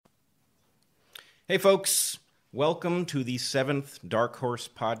Hey folks, welcome to the 7th DarkHorse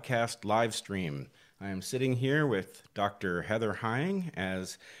podcast live stream. I am sitting here with Dr. Heather Hying,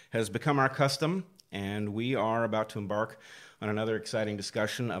 as has become our custom, and we are about to embark on another exciting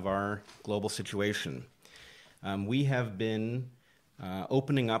discussion of our global situation. We have been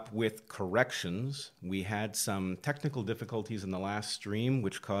opening up with corrections. We had some technical difficulties in the last stream,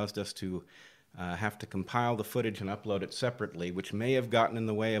 which caused us to have to compile the footage and upload it separately, which may have gotten in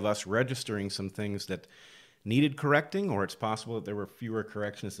the way of us registering some things that needed correcting, or it's possible that there were fewer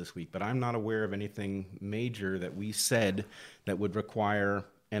corrections this week. But I'm not aware of anything major that we said that would require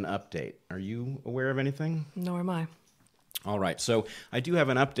an update. Are you aware of anything? Nor am I. All right, so I do have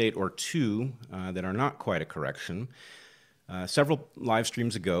an update or two that are not quite a correction. Several live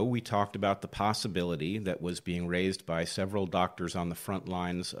streams ago, we talked about the possibility that was being raised by several doctors on the front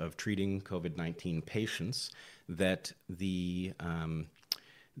lines of treating COVID-19 patients that the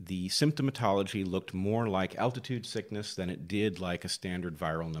symptomatology looked more like altitude sickness than it did like a standard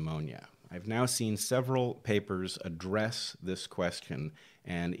viral pneumonia. I've now seen several papers address this question,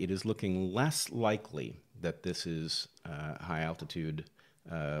 and it is looking less likely that this is high altitude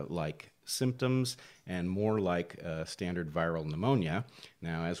like symptoms and more like standard viral pneumonia.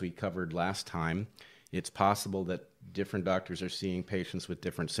 Now, as we covered last time, it's possible that different doctors are seeing patients with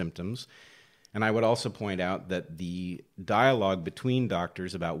different symptoms. And I would also point out that the dialogue between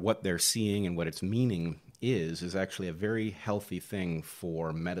doctors about what they're seeing and what its meaning is actually a very healthy thing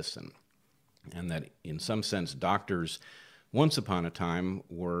for medicine. And that in some sense, doctors once upon a time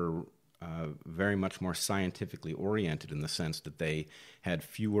were very much more scientifically oriented, in the sense that they had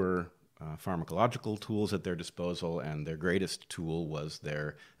fewer pharmacological tools at their disposal, and their greatest tool was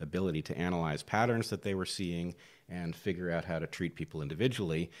their ability to analyze patterns that they were seeing and figure out how to treat people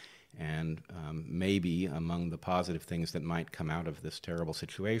individually. And maybe among the positive things that might come out of this terrible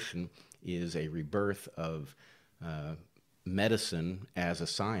situation is a rebirth of medicine as a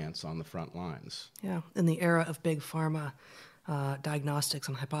science on the front lines. Yeah, in the era of big pharma, diagnostics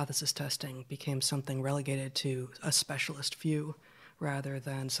and hypothesis testing became something relegated to a specialist few rather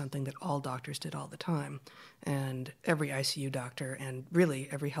than something that all doctors did all the time. And every ICU doctor and really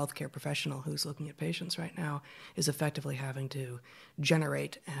every healthcare professional who's looking at patients right now is effectively having to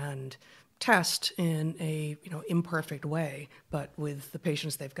generate and test in a imperfect way, but with the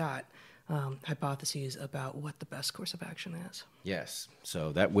patients they've got, hypotheses about what the best course of action is. Yes,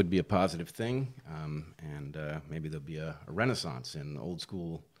 so that would be a positive thing, and maybe there'll be a renaissance in old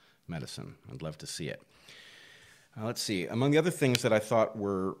school medicine. I'd love to see it. Let's see. Among the other things that I thought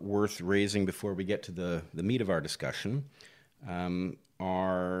were worth raising before we get to the meat of our discussion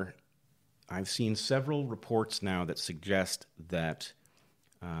are I've seen several reports now that suggest that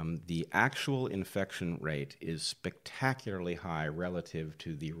the actual infection rate is spectacularly high relative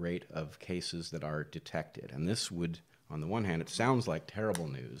to the rate of cases that are detected. And this would, on the one hand, it sounds like terrible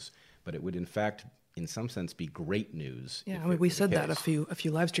news, but it would in fact, in some sense, be great news. Yeah, I mean, we said that a few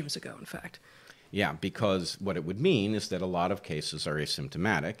live streams ago, in fact. Yeah, because what it would mean is that a lot of cases are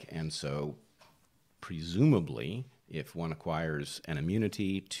asymptomatic, and so presumably, if one acquires an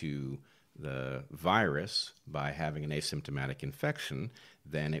immunity to the virus by having an asymptomatic infection,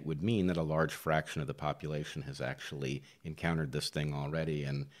 then it would mean that a large fraction of the population has actually encountered this thing already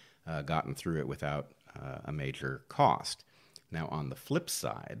and gotten through it without a major cost. Now, on the flip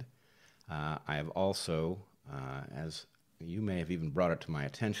side, I have also, as you may have even brought it to my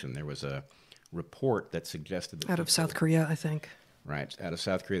attention, there was a report that suggested that out of South Korea, I think. Right, out of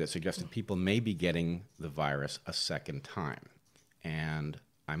South Korea, that suggested people may be getting the virus a second time. And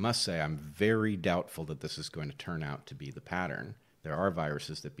I must say I'm very doubtful that this is going to turn out to be the pattern. There are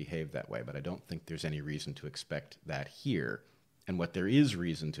viruses that behave that way, but I don't think there's any reason to expect that here. And what there is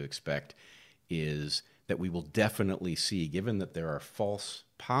reason to expect is that we will definitely see, given that there are false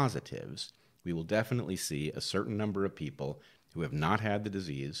positives, we will definitely see a certain number of people who have not had the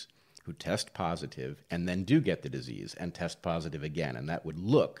disease, who test positive, and then do get the disease and test positive again. And that would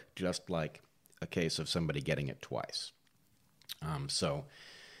look just like a case of somebody getting it twice.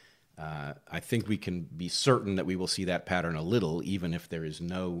 I think we can be certain that we will see that pattern a little, even if there is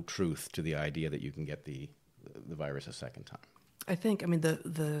no truth to the idea that you can get the virus a second time. I think,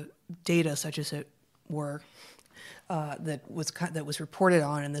 the data, such as it were, that was reported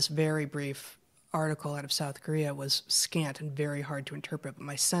on in this very brief article out of South Korea was scant and very hard to interpret. But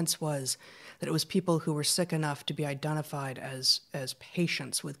my sense was that it was people who were sick enough to be identified as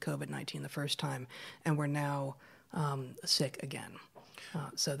patients with COVID-19 the first time and were now sick again.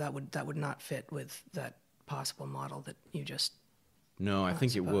 So that would not fit with that possible model that you just No, I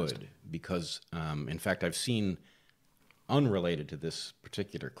think it would, because in fact I've seen unrelated to this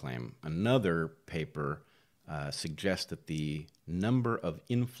particular claim, another paper suggests that the number of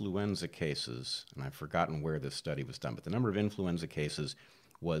influenza cases, and I've forgotten where this study was done, but the number of influenza cases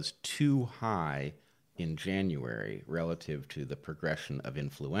was too high in January relative to the progression of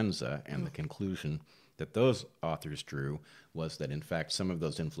influenza, and the conclusion that those authors drew was that, in fact, some of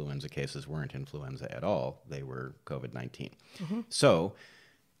those influenza cases weren't influenza at all. They were COVID-19. So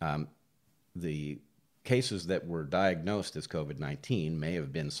the cases that were diagnosed as COVID-19 may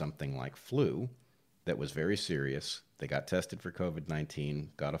have been something like flu that was very serious. They got tested for COVID-19,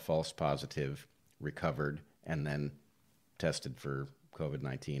 got a false positive, recovered, and then tested for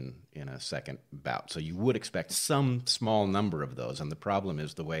COVID-19 in a second bout. So you would expect some small number of those, and the problem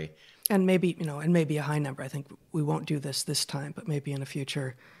is the way... And maybe a high number. I think we won't do this time, but maybe in a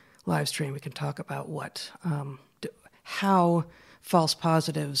future live stream we can talk about how false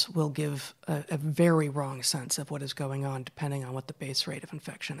positives will give a very wrong sense of what is going on depending on what the base rate of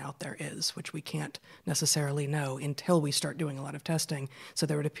infection out there is, which we can't necessarily know until we start doing a lot of testing. So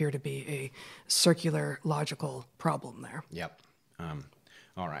there would appear to be a circular logical problem there. Yep.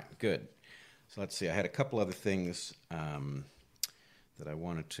 All right, good. So let's see. I had a couple other things that I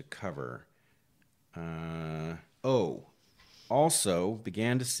wanted to cover. Also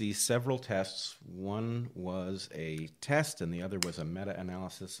began to see several tests. One was a test and the other was a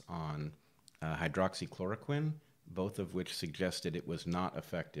meta-analysis on hydroxychloroquine, both of which suggested it was not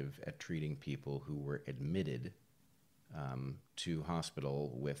effective at treating people who were admitted to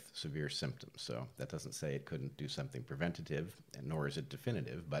hospital with severe symptoms. So that doesn't say it couldn't do something preventative, and nor is it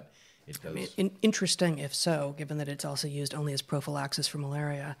definitive, but it does. I mean, interesting if so, given that it's also used only as prophylaxis for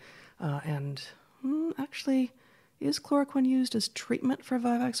malaria. Actually, is chloroquine used as treatment for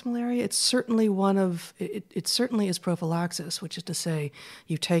Vivax malaria? It's certainly it certainly is prophylaxis, which is to say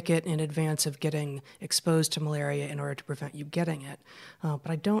you take it in advance of getting exposed to malaria in order to prevent you getting it.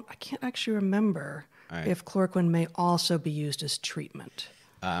 But I can't actually remember if chloroquine may also be used as treatment.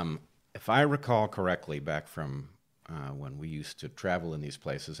 If I recall correctly, back from when we used to travel in these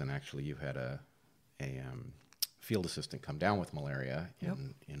places, and actually you had a field assistant come down with malaria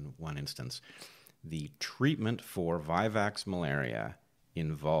in one instance, the treatment for Vivax malaria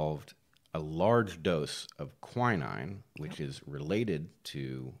involved a large dose of quinine, which is related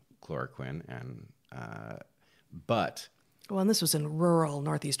to chloroquine, but... Well, and this was in rural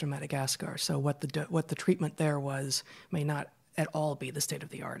northeastern Madagascar, so what the treatment there was may not at all be the state of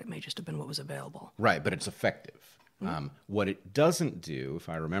the art. It may just have been what was available. Right, but it's effective. What it doesn't do, if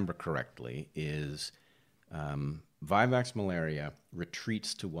I remember correctly, is Vivax malaria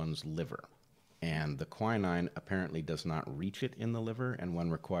retreats to one's liver. And the quinine apparently does not reach it in the liver, and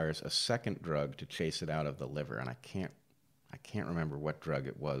one requires a second drug to chase it out of the liver. And I can't remember what drug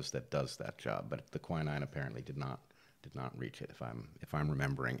it was that does that job, but the quinine apparently did not reach it, if I'm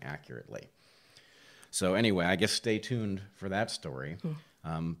remembering accurately. So anyway, I guess stay tuned for that story.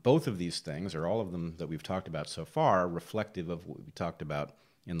 Both of these things, or all of them that we've talked about so far, are reflective of what we talked about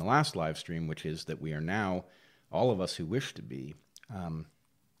in the last live stream, which is that we are now, all of us who wish to be,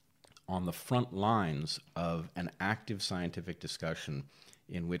 on the front lines of an active scientific discussion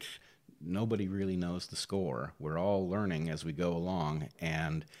in which nobody really knows the score. We're all learning as we go along,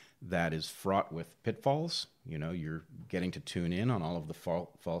 and that is fraught with pitfalls. You know, you're getting to tune in on all of the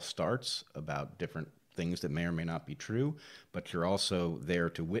false starts about different things that may or may not be true, but you're also there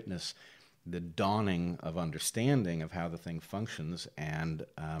to witness the dawning of understanding of how the thing functions, and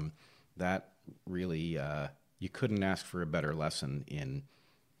that really, you couldn't ask for a better lesson in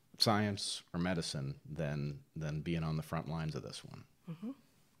science or medicine than being on the front lines of this one.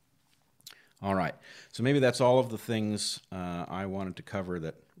 All right, so maybe that's all of the things I wanted to cover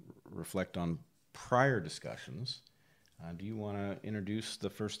that reflect on prior discussions. Do you want to introduce the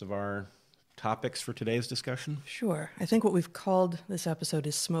first of our topics for today's discussion? Sure. I think what we've called this episode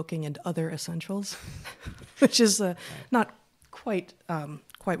is Smoking and Other Essentials, which is not quite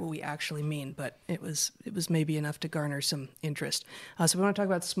what we actually mean, but it was maybe enough to garner some interest. So we want to talk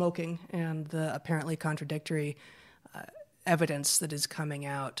about smoking and the apparently contradictory evidence that is coming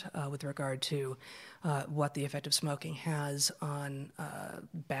out with regard to what the effect of smoking has on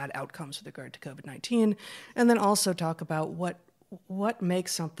bad outcomes with regard to COVID-19, and then also talk about what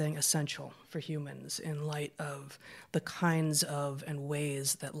makes something essential for humans in light of the kinds of and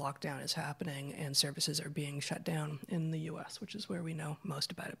ways that lockdown is happening and services are being shut down in the U.S., which is where we know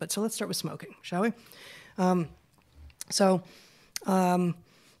most about it. But so let's start with smoking, shall we?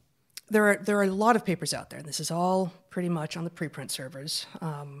 There are a lot of papers out there, and this is all pretty much on the preprint servers,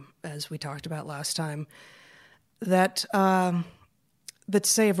 as we talked about last time, that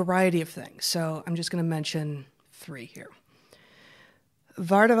say a variety of things. So I'm just going to mention three here.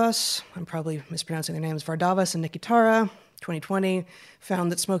 Vardavas, I'm probably mispronouncing their names, Vardavas and Nikitara, 2020,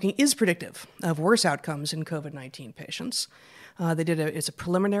 found that smoking is predictive of worse outcomes in COVID-19 patients. It's a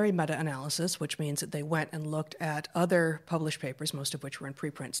preliminary meta-analysis, which means that they went and looked at other published papers, most of which were in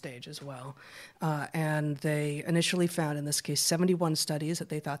preprint stage as well. And they initially found, in this case, 71 studies that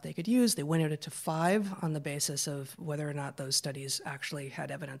they thought they could use. They winnowed it to 5 on the basis of whether or not those studies actually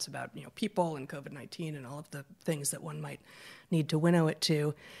had evidence about, people and COVID-19 and all of the things that one might need to winnow it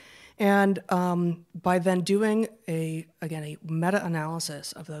to. And by then doing a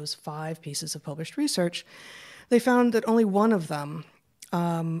meta-analysis of those 5 pieces of published research, they found that only one of them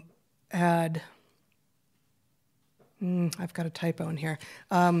had, I've got a typo in here.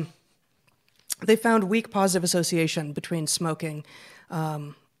 They found weak positive association between smoking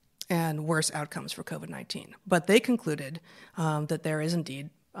and worse outcomes for COVID-19. But they concluded that there is indeed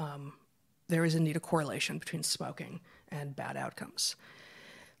a correlation between smoking and bad outcomes.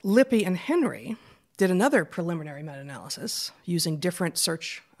 Lippy and Henry did another preliminary meta-analysis using different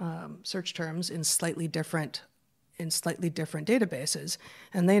search terms in slightly different databases,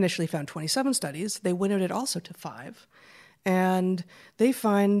 and they initially found 27 studies. They winnowed it also to 5, and they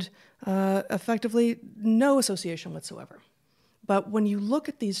find effectively no association whatsoever. But when you look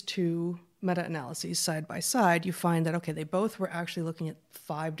at these 2 meta-analyses side by side, you find that, okay, they both were actually looking at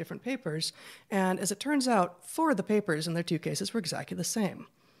 5 different papers, and as it turns out, 4 of the papers in their 2 cases were exactly the same.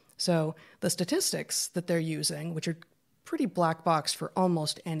 So the statistics that they're using, which are pretty black box for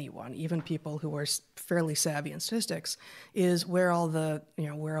almost anyone, even people who are fairly savvy in statistics, is where all the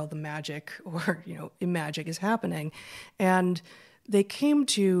magic or imagic is happening. And they came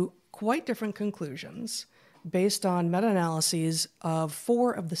to quite different conclusions based on meta-analyses of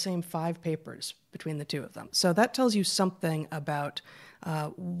 4 of the same 5 papers between the 2 of them. So that tells you something about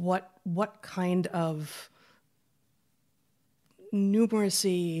what kind of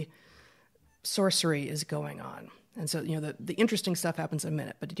numeracy sorcery is going on. And so, the interesting stuff happens in a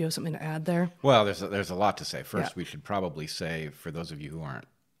minute, but did you have something to add there? Well, there's a lot to say. First, we should probably say, for those of you who aren't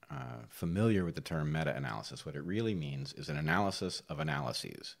familiar with the term meta-analysis, what it really means is an analysis of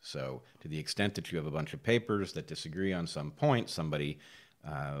analyses. So to the extent that you have a bunch of papers that disagree on some point, somebody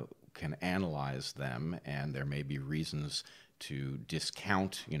can analyze them, and there may be reasons to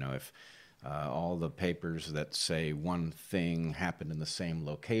discount, if all the papers that say one thing happened in the same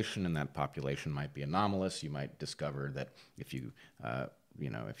location and that population might be anomalous. You might discover that if you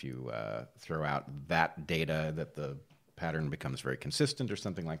throw out that data, that the pattern becomes very consistent or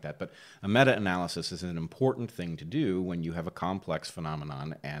something like that. But a meta-analysis is an important thing to do when you have a complex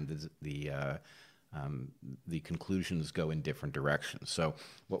phenomenon and the conclusions go in different directions. So,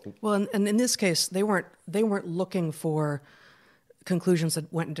 and in this case, they weren't looking for conclusions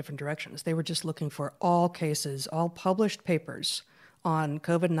that went in different directions. They were just looking for all cases, all published papers on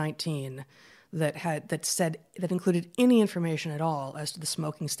COVID-19 that included any information at all as to the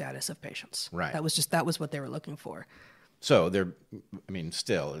smoking status of patients. Right. That was what they were looking for. So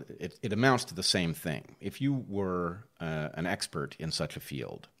still, it amounts to the same thing. If you were an expert in such a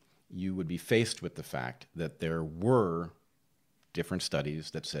field, you would be faced with the fact that there were different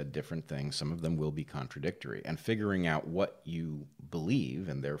studies that said different things. Some of them will be contradictory. And figuring out what you believe,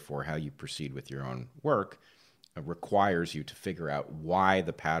 and therefore how you proceed with your own work, requires you to figure out why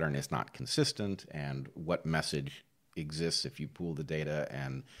the pattern is not consistent and what message exists if you pool the data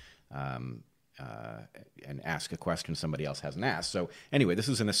and ask a question somebody else hasn't asked. So anyway, this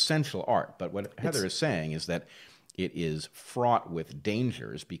is an essential art. But what Heather is saying is that it is fraught with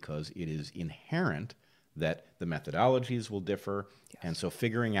dangers because it is inherent that the methodologies will differ. Yes. And so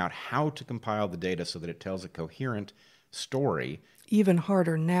figuring out how to compile the data so that it tells a coherent story. Even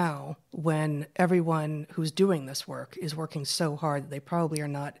harder now when everyone who's doing this work is working so hard that they probably are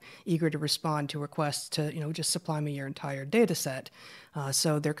not eager to respond to requests to, just supply me your entire data set.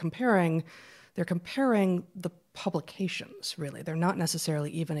 So they're comparing the publications, really. They're not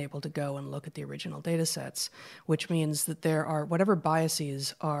necessarily even able to go and look at the original data sets, which means that there are whatever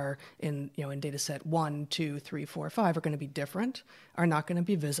biases are in data set 1, 2, 3, 4, 5 are going to be different, are not going to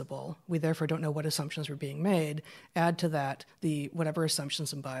be visible. We therefore don't know what assumptions were being made. Add to that whatever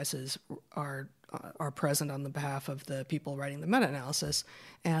assumptions and biases are present on the behalf of the people writing the meta-analysis,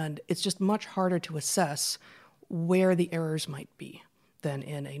 and it's just much harder to assess where the errors might be than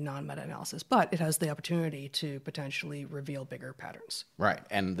in a non-meta-analysis, but it has the opportunity to potentially reveal bigger patterns. Right,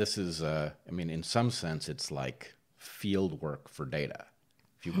 and this is, in some sense, it's like field work for data.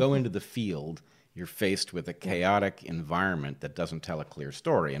 If you go into the field, you're faced with a chaotic environment that doesn't tell a clear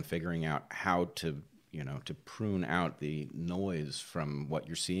story, and figuring out how to prune out the noise from what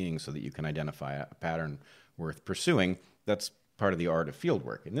you're seeing so that you can identify a pattern worth pursuing, that's part of the art of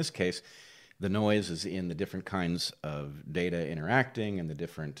fieldwork. In this case, the noise is in the different kinds of data interacting and the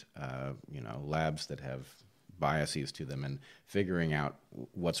different labs that have biases to them, and figuring out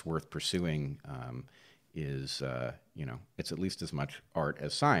what's worth pursuing is it's at least as much art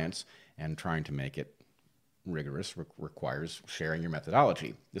as science, and trying to make it rigorous requires sharing your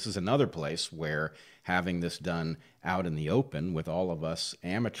methodology. This is another place where having this done out in the open with all of us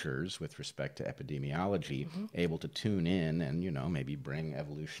amateurs with respect to epidemiology, able to tune in and maybe bring an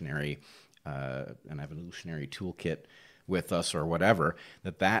evolutionary toolkit with us or whatever,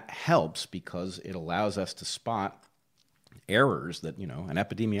 that helps, because it allows us to spot errors that an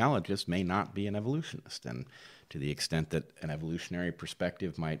epidemiologist may not be an evolutionist. And to the extent that an evolutionary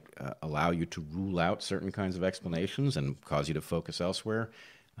perspective might allow you to rule out certain kinds of explanations and cause you to focus elsewhere,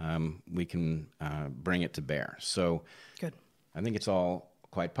 we can bring it to bear. So good. I think it's all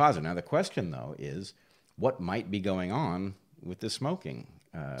quite positive. Now, the question, though, is what might be going on with this smoking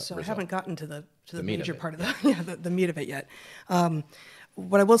So result? I haven't gotten to the major part of the meat of it yet.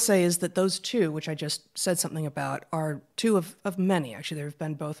 What I will say is that those two, which I just said something about, are two of many. Actually, there have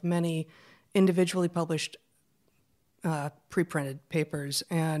been both many individually published pre-printed papers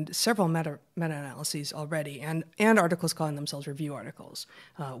and several meta-analyses already, and articles calling themselves review articles,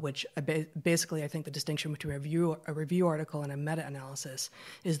 which basically I think the distinction between a review article and a meta-analysis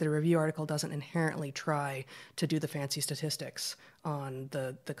is that a review article doesn't inherently try to do the fancy statistics on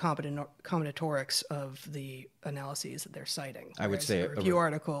the combinatorics of the analyses that they're citing. I would say a review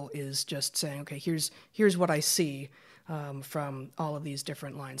article is just saying, okay, here's what I see from all of these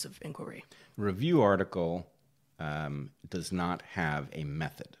different lines of inquiry. Review article does not have a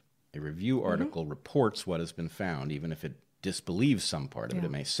method. A review article reports what has been found, even if it disbelieves some part of it.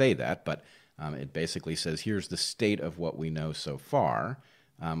 It may say that, but it basically says, here's the state of what we know so far,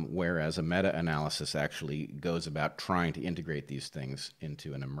 whereas a meta-analysis actually goes about trying to integrate these things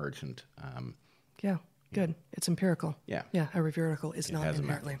into an emergent... Good. It's empirical. Yeah. Yeah, a review article is not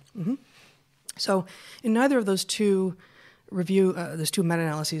inherently. Mm-hmm. So in neither of those two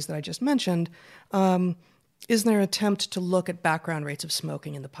meta-analyses that I just mentioned, is there an attempt to look at background rates of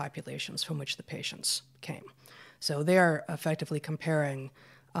smoking in the populations from which the patients came? So they are effectively comparing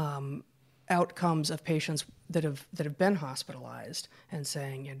outcomes of patients that have been hospitalized and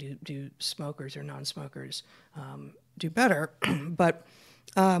saying, do smokers or non-smokers do better? But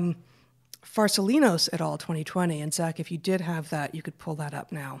Farsalinos et al. 2020, and Zach, if you did have that, you could pull that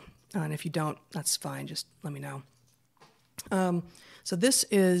up now. And if you don't, that's fine. Just let me know. So this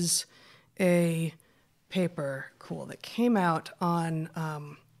is a paper, that came out on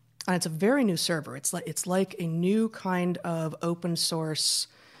it's a very new server. It's like a new kind of open source.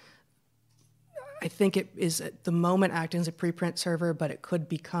 I think it is at the moment acting as a preprint server, but it could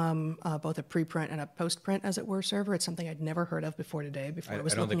become both a preprint and a postprint, as it were, server. It's something I'd never heard of before today. Before I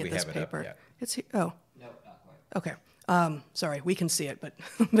was looking at this paper. It's No, not quite. Okay. Sorry, we can see it, but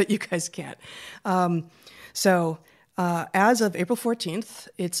but you guys can't. As of April 14th,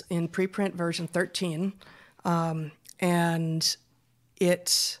 it's in preprint version 13, and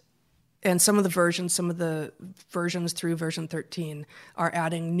some of the versions through version 13 are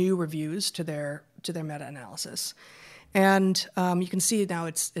adding new reviews to their meta-analysis. And you can see now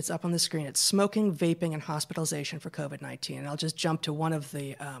it's up on the screen. It's smoking, vaping, and hospitalization for COVID-19. And I'll just jump to one of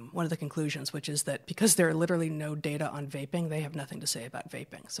the conclusions, which is that because there are literally no data on vaping, they have nothing to say about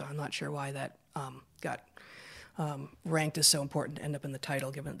vaping. So I'm not sure why that got ranked as so important to end up in the title,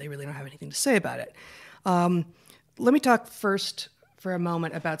 given that they really don't have anything to say about it. Let me talk first for a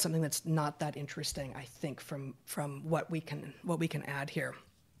moment about something that's not that interesting, I think, from what we can add here.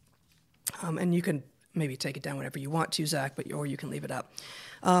 And you can maybe take it down whenever you want to, Zach, or you can leave it up.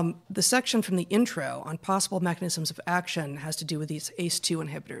 The section from the intro on possible mechanisms of action has to do with these ACE2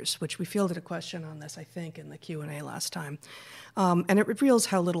 inhibitors, which we fielded a question on this, I think, in the Q&A last time. And it reveals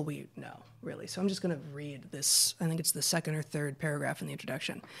how little we know, really. So I'm just going to read this. I think it's the second or third paragraph in the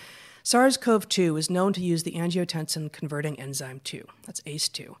introduction. SARS-CoV-2 is known to use the angiotensin-converting enzyme 2, that's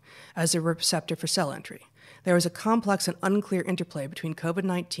ACE2, as a receptor for cell entry. There is a complex and unclear interplay between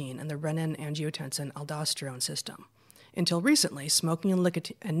COVID-19 and the renin-angiotensin-aldosterone system. Until recently, smoking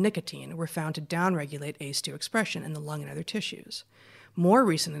and nicotine were found to downregulate ACE2 expression in the lung and other tissues. More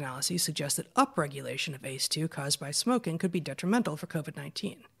recent analyses suggest that upregulation of ACE2 caused by smoking could be detrimental for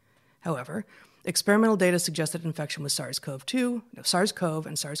COVID-19. However, experimental data suggest that infection with SARS-CoV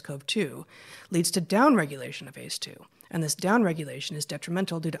and SARS-CoV-2 leads to downregulation of ACE2, and this downregulation is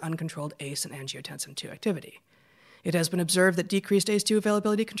detrimental due to uncontrolled ACE and angiotensin-2 activity. It has been observed that decreased ACE2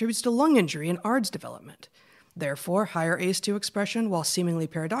 availability contributes to lung injury and ARDS development. Therefore, higher ACE2 expression, while seemingly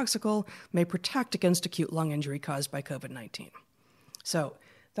paradoxical, may protect against acute lung injury caused by COVID-19. So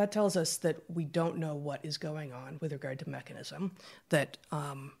that tells us that we don't know what is going on with regard to mechanism, that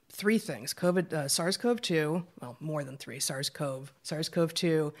three things, SARS-CoV-2, well, more than three,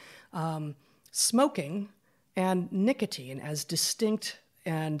 SARS-CoV-2, smoking, and nicotine as distinct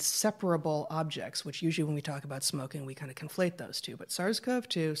and separable objects, which usually when we talk about smoking, we kind of conflate those two. But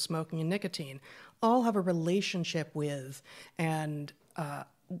SARS-CoV-2, smoking, and nicotine all have a relationship with and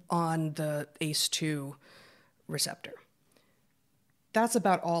on the ACE2 receptor. That's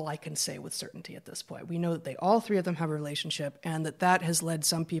about all I can say with certainty at this point. We know that all three of them have a relationship, and that has led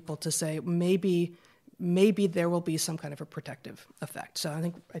some people to say maybe there will be some kind of a protective effect. So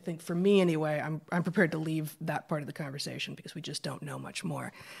I think for me anyway, I'm prepared to leave that part of the conversation because we just don't know much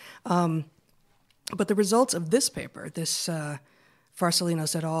more. But the results of this paper, this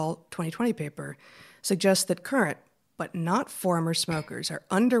Farsalinos et al. 2020 paper, suggest that current but not former smokers are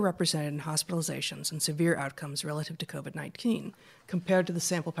underrepresented in hospitalizations and severe outcomes relative to COVID-19 compared to the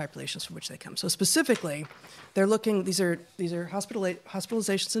sample populations from which they come. So specifically, they're looking, these are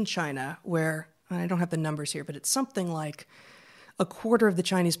hospitalizations in China where, I don't have the numbers here, but it's something like a quarter of the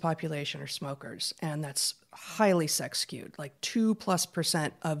Chinese population are smokers, and that's highly sex skewed. Like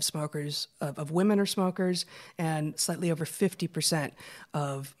 2+% of smokers, of women are smokers, and slightly over 50%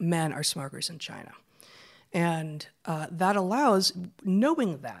 of men are smokers in China. And that allows,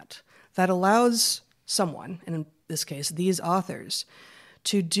 knowing that allows someone, and in this case, these authors,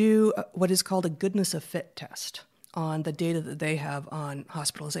 to do what is called a goodness of fit test on the data that they have on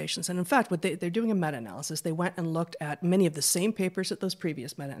hospitalizations. And in fact, they're doing a meta-analysis. They went and looked at many of the same papers that those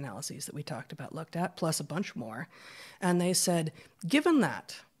previous meta-analyses that we talked about looked at, plus a bunch more. And they said, given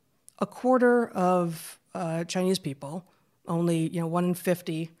that a quarter of Chinese people, only 1 in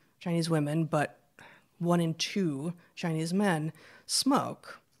 50 Chinese women, but 1 in 2 Chinese men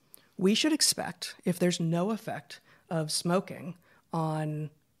smoke, we should expect, if there's no effect of smoking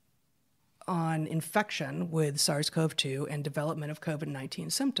on infection with SARS-CoV-2 and development of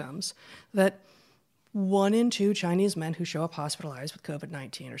COVID-19 symptoms, that 1 in 2 Chinese men who show up hospitalized with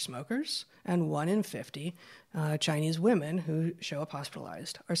COVID-19 are smokers, and 1 in 50 Chinese women who show up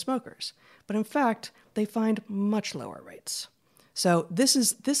hospitalized are smokers. But in fact, they find much lower rates. So this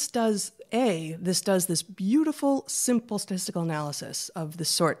does this beautiful, simple statistical analysis of the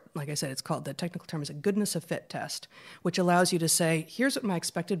sort, like I said, it's called, the technical term is a goodness of fit test, which allows you to say, here's what my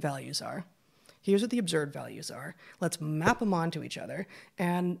expected values are, here's what the observed values are, let's map them onto each other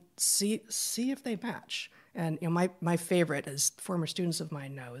and see if they match. And my favorite, as former students of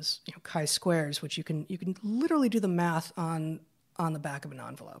mine know, is chi-squares, which you can literally do the math on the back of an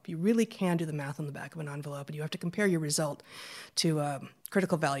envelope. You really can do the math on the back of an envelope, and you have to compare your result to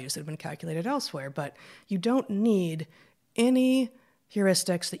critical values that have been calculated elsewhere, but you don't need any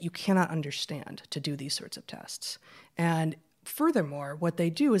heuristics that you cannot understand to do these sorts of tests. And furthermore, what they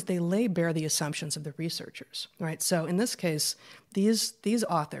do is they lay bare the assumptions of the researchers, right? So in this case, these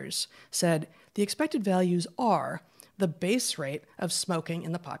authors said the expected values are the base rate of smoking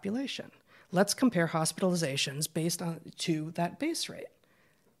in the population. Let's compare hospitalizations based to that base rate.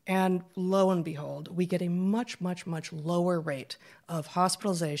 And lo and behold, we get a much, much, much lower rate of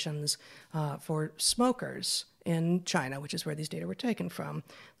hospitalizations for smokers in China, which is where these data were taken from,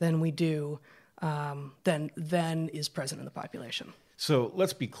 than we do, than is present in the population. So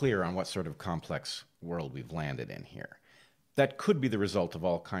let's be clear on what sort of complex world we've landed in here. That could be the result of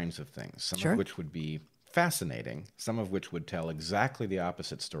all kinds of things, some Sure. of which would be fascinating, some of which would tell exactly the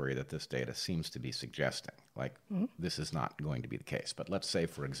opposite story that this data seems to be suggesting. Like, this is not going to be the case. But let's say,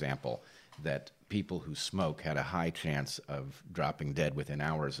 for example, that people who smoke had a high chance of dropping dead within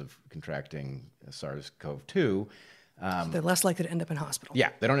hours of contracting SARS-CoV-2. They're less likely to end up in hospital. Yeah,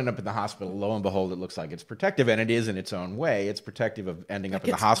 they don't end up in the hospital. Lo and behold, it looks like it's protective, and it is in its own way. It's protective of ending up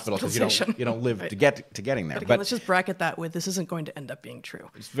in the hospital because you don't live Right. to getting there. But again, let's just bracket that with this isn't going to end up being true.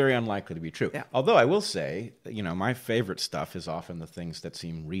 It's very unlikely to be true. Yeah. Although I will say, my favorite stuff is often the things that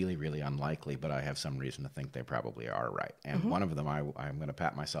seem really, really unlikely, but I have some reason to think they probably are right. And one of them, I'm going to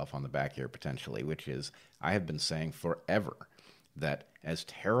pat myself on the back here potentially, which is I have been saying forever that as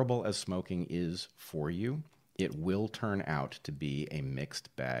terrible as smoking is for you, it will turn out to be a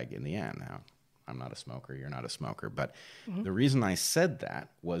mixed bag in the end. Now, I'm not a smoker, you're not a smoker, but the reason I said that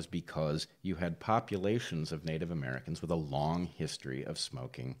was because you had populations of Native Americans with a long history of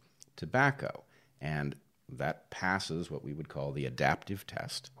smoking tobacco, and that passes what we would call the adaptive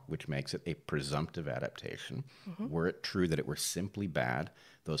test, which makes it a presumptive adaptation. Were it true that it were simply bad,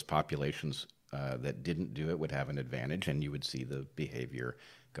 those populations that didn't do it would have an advantage, and you would see the behavior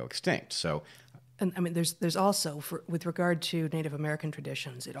go extinct. So And I mean, there's also, with regard to Native American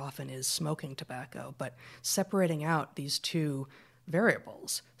traditions, it often is smoking tobacco, but separating out these two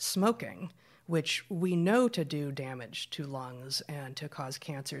variables, smoking, which we know to do damage to lungs and to cause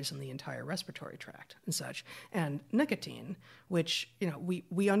cancers in the entire respiratory tract and such, and nicotine, which,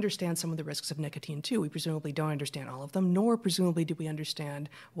 we understand some of the risks of nicotine too. We presumably don't understand all of them, nor presumably do we understand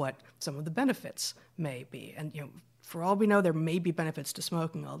what some of the benefits may be. And, for all we know, there may be benefits to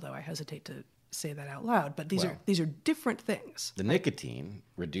smoking, although I hesitate to say that out loud, but these are different things. The nicotine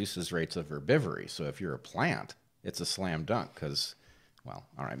reduces rates of herbivory, so if you're a plant, it's a slam dunk because, well,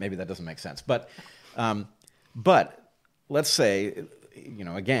 all right, maybe that doesn't make sense. But let's say,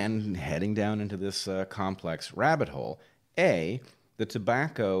 again, heading down into this complex rabbit hole, the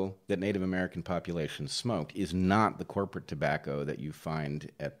tobacco that Native American populations smoked is not the corporate tobacco that you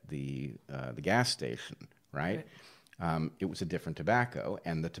find at the gas station, right? It was a different tobacco,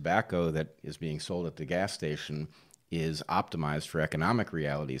 and the tobacco that is being sold at the gas station is optimized for economic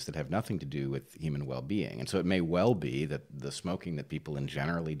realities that have nothing to do with human well-being. And so it may well be that the smoking that people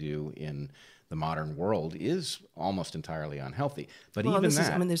generally do in the modern world is almost entirely unhealthy. But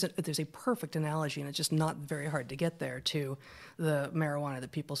there's a perfect analogy, and it's just not very hard to get there, to the marijuana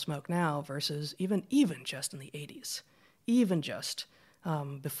that people smoke now versus even just in the 80s, even just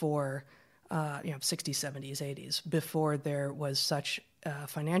before 60s, 70s, 80s, before there was such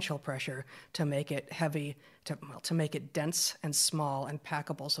financial pressure to make it heavy, to make it dense and small and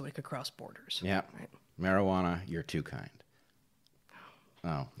packable so it could cross borders. Yeah. Right? Marijuana, you're too kind.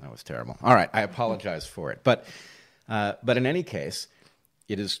 Oh, that was terrible. All right, I apologize for it. But in any case,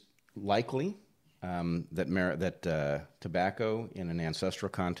 it is likely that tobacco in an ancestral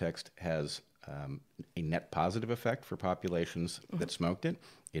context has a net positive effect for populations that smoked it.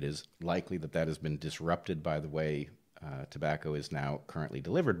 It is likely that has been disrupted by the way tobacco is now currently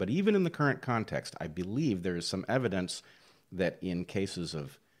delivered. But even in the current context, I believe there is some evidence that in cases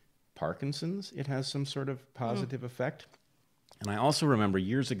of Parkinson's, it has some sort of positive effect. And I also remember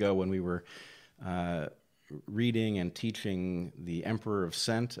years ago when we were reading and teaching The Emperor of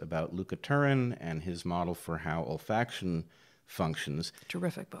Scent about leukoturin and his model for how olfaction functions.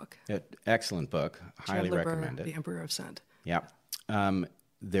 Terrific book. Excellent book. Highly recommend it. The Emperor of Scent. Yeah.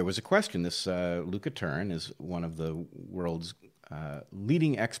 There was a question. This leukoturin is one of the world's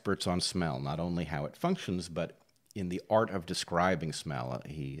leading experts on smell, not only how it functions, but in the art of describing smell.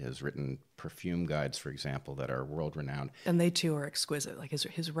 He has written perfume guides, for example, that are world-renowned. And they, too, are exquisite. Like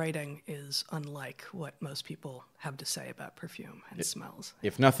his writing is unlike what most people have to say about perfume and smells.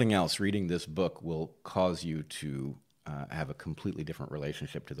 If nothing else, reading this book will cause you to have a completely different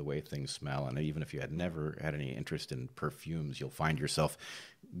relationship to the way things smell. And even if you had never had any interest in perfumes, you'll find yourself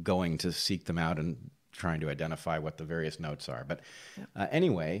going to seek them out and trying to identify what the various notes are. But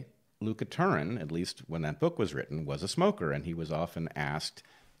anyway, leukoturin, at least when that book was written, was a smoker, and he was often asked,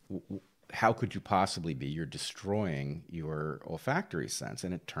 how could you possibly be? You're destroying your olfactory sense.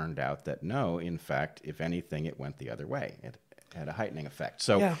 And it turned out that no, in fact, if anything, it went the other way. It had a heightening effect.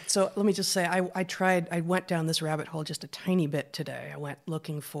 So let me just say, I went down this rabbit hole just a tiny bit today. I went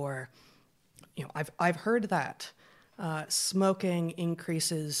looking for, I've heard that smoking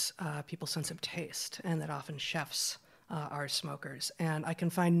increases people's sense of taste, and that often chefs are smokers. And I can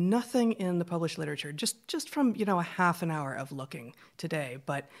find nothing in the published literature, just from, a half an hour of looking today.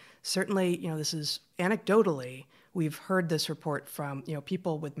 But certainly, this is anecdotally, we've heard this report from,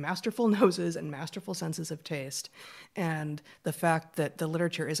 people with masterful noses and masterful senses of taste. And the fact that the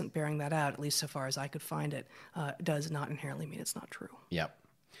literature isn't bearing that out, at least so far as I could find it, does not inherently mean it's not true. Yep.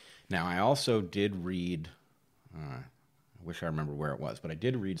 Now, I also did read, I wish I remember where it was, but I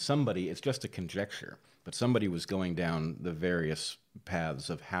did read somebody, it's just a conjecture, but somebody was going down the various paths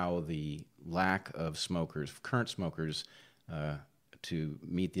of how the lack of smokers, current smokers, to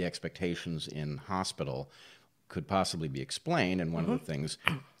meet the expectations in hospital could possibly be explained. And one of the things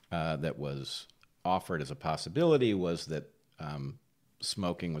that was offered as a possibility was that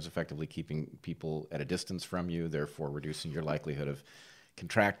smoking was effectively keeping people at a distance from you, therefore reducing your likelihood of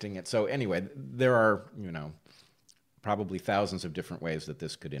contracting it. So anyway, there are, probably thousands of different ways that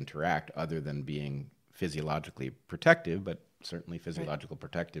this could interact other than being physiologically protective, but certainly physiologically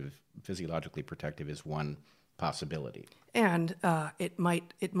protective is one possibility. And it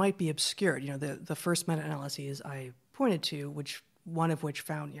might be obscured. The first meta-analyses I pointed to, one of which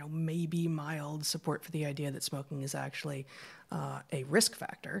found maybe mild support for the idea that smoking is actually a risk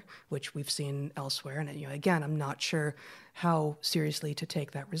factor, which we've seen elsewhere. And again, I'm not sure how seriously to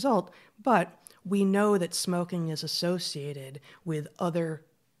take that result, but we know that smoking is associated with other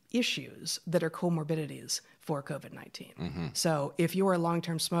issues that are comorbidities for COVID-19. Mm-hmm. So if you're a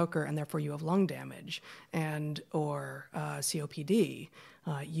long-term smoker and therefore you have lung damage or COPD,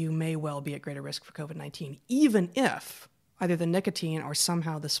 you may well be at greater risk for COVID-19, even if either the nicotine or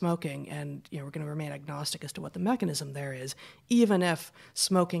somehow the smoking, and we're going to remain agnostic as to what the mechanism there is. Even if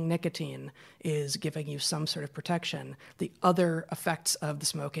smoking nicotine is giving you some sort of protection, the other effects of the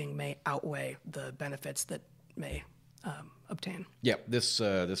smoking may outweigh the benefits that may obtain. Yeah, this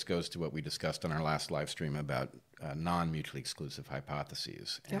goes to what we discussed on our last live stream about non-mutually exclusive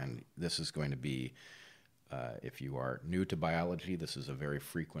hypotheses. Yep. And this is going to be, if you are new to biology, this is a very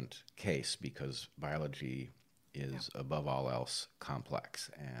frequent case because biology is, above all else, complex.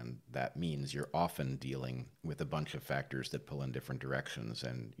 And that means you're often dealing with a bunch of factors that pull in different directions.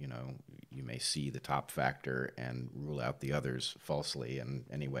 And, you may see the top factor and rule out the others falsely. And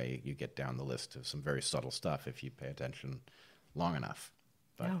anyway, you get down the list of some very subtle stuff if you pay attention long enough.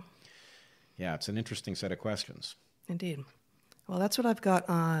 But yeah, it's an interesting set of questions. Indeed. Well, that's what I've got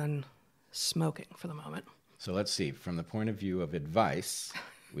on smoking for the moment. So let's see. From the point of view of advice,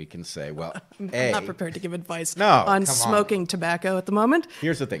 we can say, well, I'm not prepared to give advice on smoking tobacco at the moment.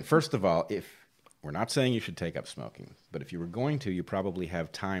 Here's the thing. First of all, if we're not saying you should take up smoking, but if you were going to, you probably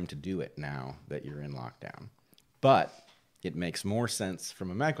have time to do it now that you're in lockdown. But it makes more sense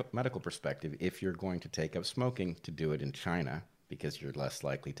from a medical perspective if you're going to take up smoking to do it in China because you're less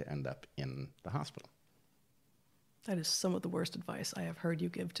likely to end up in the hospital. That is some of the worst advice I have heard you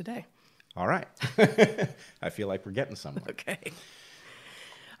give today. All right. I feel like we're getting somewhere. Okay.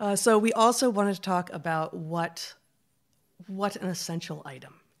 So we also wanted to talk about what an essential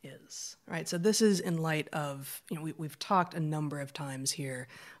item is, right? So this is in light of, we've talked a number of times here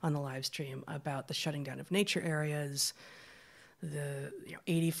on the live stream about the shutting down of nature areas, the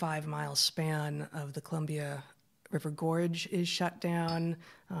 85-mile span of the Columbia River Gorge is shut down.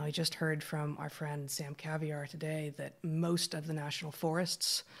 I just heard from our friend Sam Caviar today that most of the national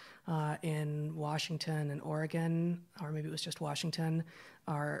forests in Washington and Oregon, or maybe it was just Washington,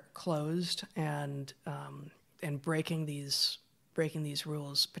 are closed, and breaking these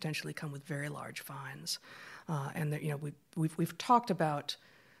rules potentially come with very large fines. And that, we've talked about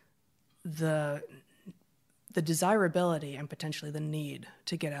the desirability and potentially the need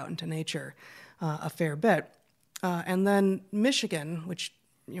to get out into nature a fair bit. And then Michigan, which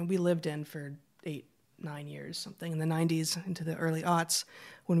we lived in for 8-9 years, something in the 90s into the early aughts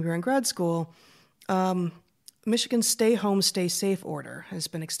when we were in grad school, Michigan's stay home, stay safe order has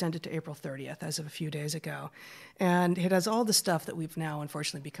been extended to April 30th as of a few days ago. And it has all the stuff that we've now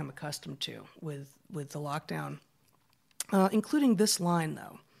unfortunately become accustomed to with the lockdown, including this line,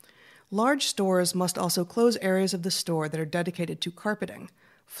 though. Large stores must also close areas of the store that are dedicated to carpeting,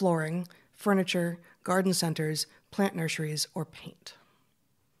 flooring, furniture, garden centers, plant nurseries, or paint.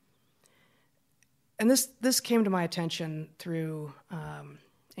 And this came to my attention through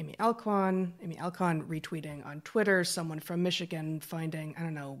Amy Alcon retweeting on Twitter, someone from Michigan finding, I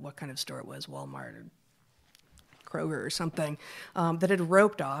don't know what kind of store it was, Walmart or Kroger or something, that had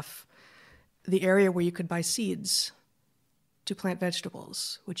roped off the area where you could buy seeds to plant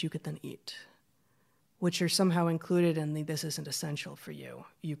vegetables, which you could then eat, which are somehow included in the "this isn't essential for you,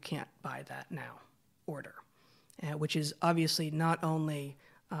 you can't buy that now" order, which is obviously not only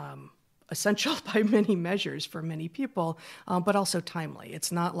essential by many measures for many people, but also timely.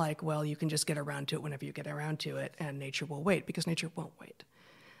 It's not like, well, you can just get around to it whenever you get around to it, and nature will wait, because nature won't wait.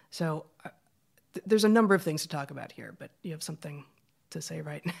 So there's a number of things to talk about here, but you have something to say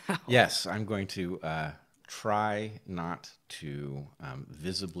right now. Yes, I'm going to try not to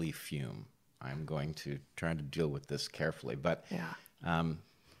visibly fume. I'm going to try to deal with this carefully, but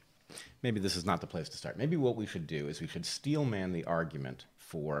maybe this is not the place to start. Maybe what we should do is we should steelman the argument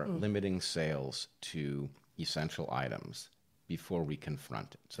for limiting sales to essential items before we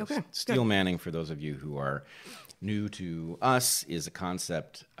confront it. So steel manning, for those of you who are new to us, is a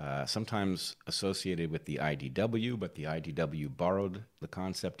concept sometimes associated with the IDW, but the IDW borrowed the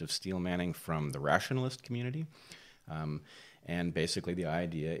concept of steel manning from the rationalist community. And basically the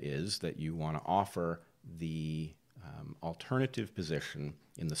idea is that you want to offer the alternative position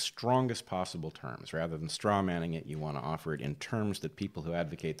in the strongest possible terms. Rather than straw manning it, you want to offer it in terms that people who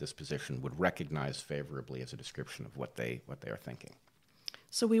advocate this position would recognize favorably as a description of what they are thinking.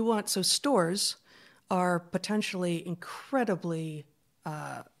 So stores are potentially incredibly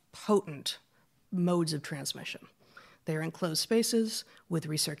potent modes of transmission. They're enclosed spaces with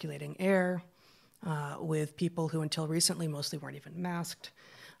recirculating air, with people who until recently mostly weren't even masked,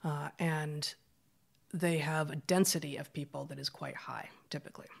 and they have a density of people that is quite high,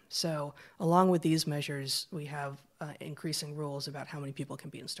 typically. So along with these measures, we have increasing rules about how many people can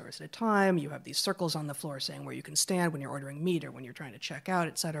be in stores at a time. You have these circles on the floor saying where you can stand when you're ordering meat or when you're trying to check out,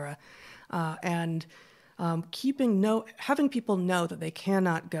 et cetera. And having people know that they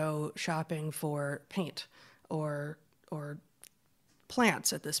cannot go shopping for paint or or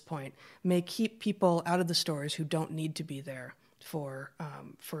plants at this point may keep people out of the stores who don't need to be there for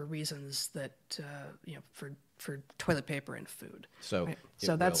reasons that for toilet paper and food. So right?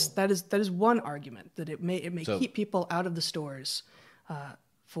 So that is one argument, that it may keep people out of the stores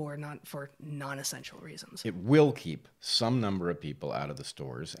for non-essential reasons. It will keep some number of people out of the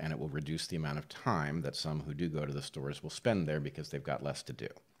stores, and it will reduce the amount of time that some who do go to the stores will spend there because they've got less to do.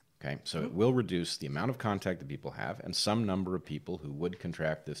 Okay, so it will reduce the amount of contact that people have, and some number of people who would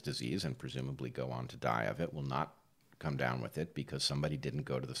contract this disease and presumably go on to die of it will not come down with it because somebody didn't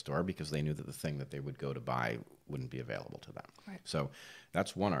go to the store because they knew that the thing that they would go to buy wouldn't be available to them. Right. So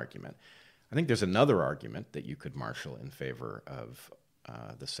that's one argument. I think there's another argument that you could marshal in favor of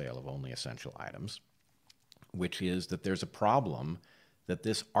the sale of only essential items, which is that there's a problem that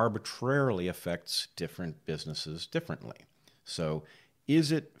this arbitrarily affects different businesses differently. So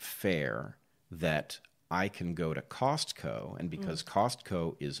is it fair that I can go to Costco, and because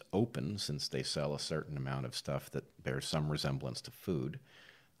Costco is open, since they sell a certain amount of stuff that bears some resemblance to food,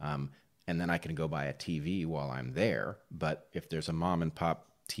 and then I can go buy a TV while I'm there, but if there's a mom and pop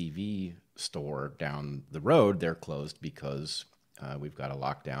TV store down the road, they're closed because we've got a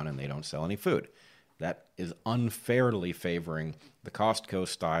lockdown and they don't sell any food. That is unfairly favoring the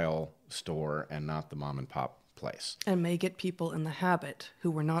Costco-style store and not the mom and pop place. And may get people in the habit,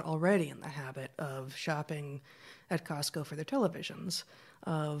 who were not already in the habit of shopping at Costco for their televisions,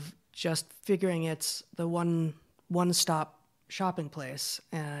 of just figuring it's the one-stop shopping place,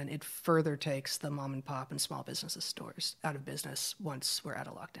 and it further takes the mom and pop and small businesses stores out of business once we're out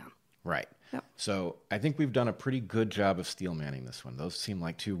of lockdown. Right. Yep. So I think we've done a pretty good job of steel manning this one. Those seem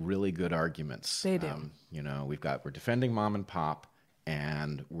like two really good arguments. They do. We're defending mom and pop,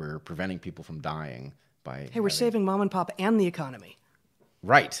 and we're preventing people from dying by. Hey, we're saving mom and pop and the economy.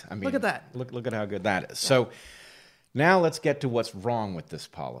 Right. I mean, look at that. Look at how good that is. Yeah. So now let's get to what's wrong with this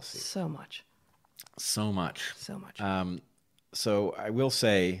policy. So much. So I will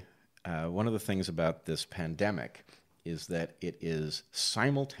say one of the things about this pandemic is that it is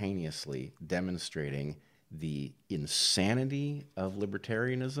simultaneously demonstrating the insanity of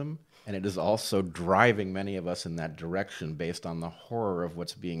libertarianism, and it is also driving many of us in that direction based on the horror of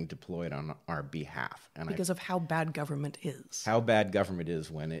what's being deployed on our behalf. And because of how bad government is. How bad government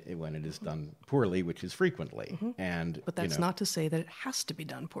is when it is done poorly, which is frequently. Mm-hmm. But that's not to say that it has to be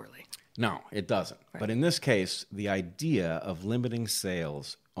done poorly. No, it doesn't. Right. But in this case, the idea of limiting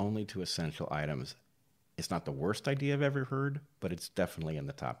sales only to essential items is not the worst idea I've ever heard, but it's definitely in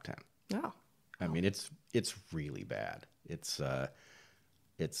the top 10. Oh. I mean, it's really bad. It's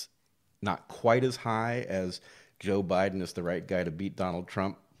not quite as high as Joe Biden is the right guy to beat Donald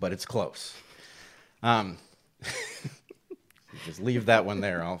Trump, but it's close. Just leave that one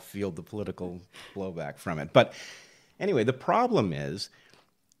there. I'll feel the political blowback from it. But anyway, the problem is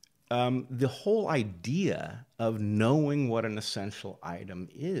the whole idea of knowing what an essential item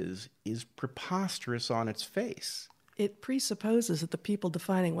is preposterous on its face. It presupposes that the people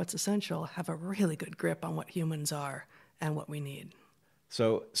defining what's essential have a really good grip on what humans are and what we need.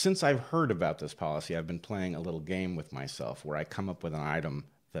 So since I've heard about this policy, I've been playing a little game with myself where I come up with an item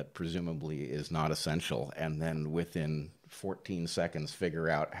that presumably is not essential, and then within 14 seconds figure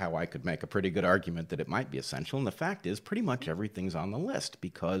out how I could make a pretty good argument that it might be essential. And the fact is pretty much everything's on the list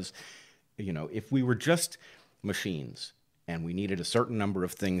because, if we were just machines and we needed a certain number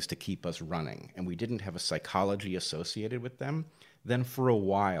of things to keep us running and we didn't have a psychology associated with them, then for a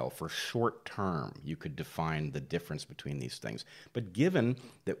while, for short term, you could define the difference between these things. But given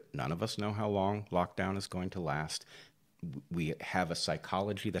that none of us know how long lockdown is going to last, we have a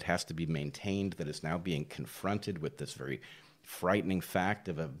psychology that has to be maintained that is now being confronted with this very frightening fact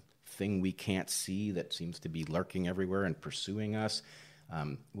of a thing we can't see that seems to be lurking everywhere and pursuing us.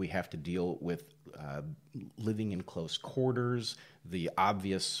 We have to deal with living in close quarters, the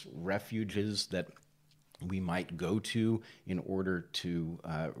obvious refuges that we might go to in order to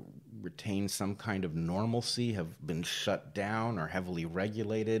retain some kind of normalcy have been shut down or heavily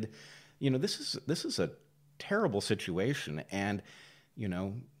regulated. This is a terrible situation. And,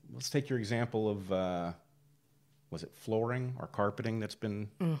 let's take your example of, was it flooring or carpeting that's been...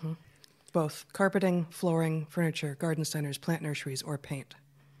 Mm-hmm. Both carpeting, flooring, furniture, garden centers, plant nurseries, or paint.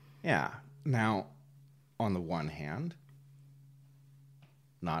 Yeah. Now, on the one hand,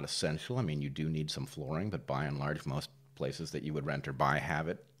 not essential. I mean, you do need some flooring, but by and large, most places that you would rent or buy have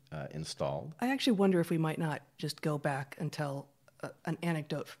it installed. I actually wonder if we might not just go back and tell an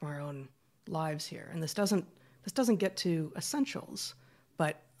anecdote from our own lives here. And this doesn't get to essentials,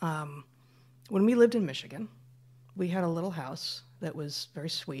 but when we lived in Michigan, we had a little house that was very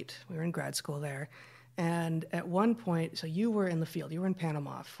sweet. We were in grad school there, And at one point, so you were in the field, you were in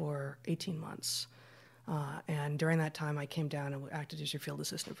Panama for 18 months. And during that time, I came down and acted as your field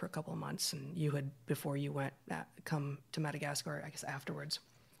assistant for a couple of months. And you had, before you went, come to Madagascar, I guess afterwards,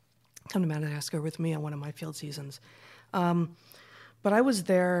 come to Madagascar with me on one of my field seasons. But I was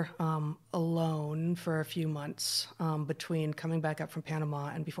there alone for a few months between coming back up from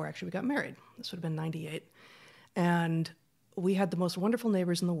Panama and before actually we got married. This would have been 98. And we had the most wonderful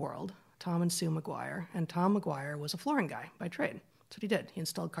neighbors in the world, Tom and Sue McGuire. And Tom McGuire was a flooring guy by trade. That's what he did. He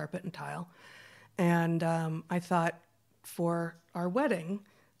installed carpet and tile. And I thought for our wedding,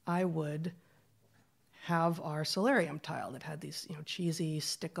 I would have our solarium tile that had these, cheesy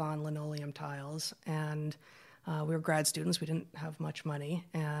stick-on linoleum tiles. And we were grad students. We didn't have much money,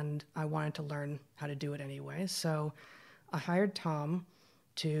 and I wanted to learn how to do it anyway. So I hired Tom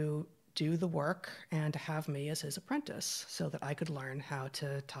to do the work and to have me as his apprentice so that I could learn how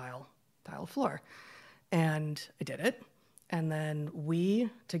to tile a floor. And I did it. And then we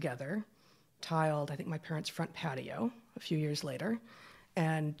together tiled, I think, my parents' front patio a few years later.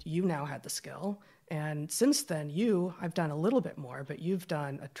 And you now had the skill. And since then, I've done a little bit more, but you've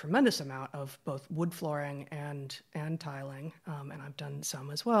done a tremendous amount of both wood flooring and tiling, and I've done some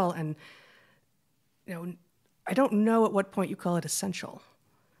as well. And, I don't know at what point you call it essential,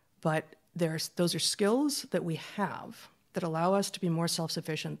 but those are skills that we have that allow us to be more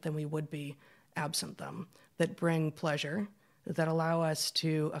self-sufficient than we would be absent them, that bring pleasure, that allow us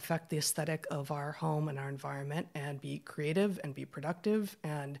to affect the aesthetic of our home and our environment and be creative and be productive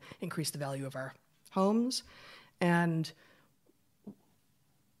and increase the value of our homes. And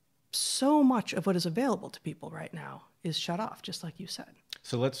so much of what is available to people right now is shut off, just like you said.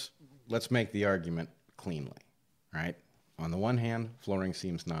 So let's make the argument cleanly, right? On the one hand, flooring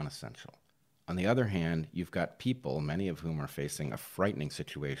seems non-essential. On the other hand, you've got people, many of whom are facing a frightening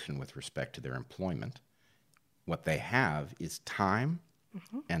situation with respect to their employment. What they have is time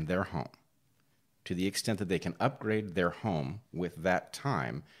and their home. To the extent that they can upgrade their home with that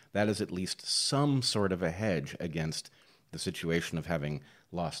time, that is at least some sort of a hedge against the situation of having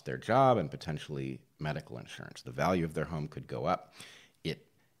lost their job and potentially medical insurance. The value of their home could go up. It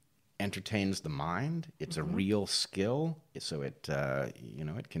entertains the mind. It's a real skill. So it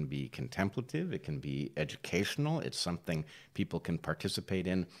can be contemplative. It can be educational. It's something people can participate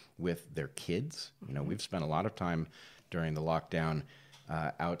in with their kids. We've spent a lot of time during the lockdown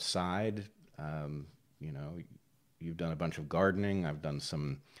outside. You've done a bunch of gardening. I've done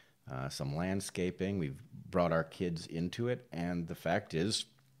some landscaping. We've brought our kids into it. And the fact is,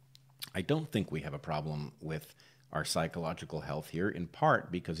 I don't think we have a problem with our psychological health here, in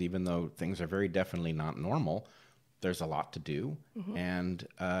part because even though things are very definitely not normal, there's a lot to do, and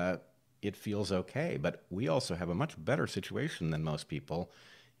it feels okay. But we also have a much better situation than most people.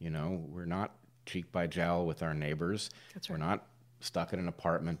 We're not cheek by jowl with our neighbors. That's right. We're not stuck in an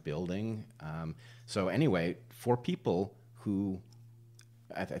apartment building. So anyway, for people who,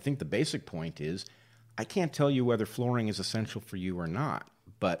 I think the basic point is, I can't tell you whether flooring is essential for you or not,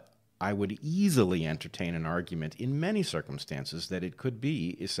 but I would easily entertain an argument in many circumstances that it could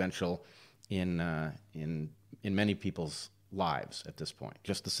be essential in many people's lives at this point.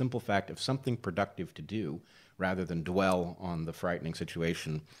 Just the simple fact of something productive to do rather than dwell on the frightening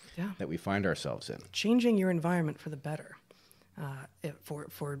situation that we find ourselves in. Changing your environment for the better,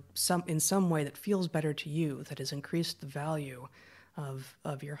 in some way that feels better to you, that has increased the value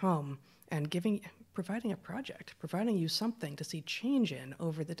of your home, and providing a project, providing you something to see change in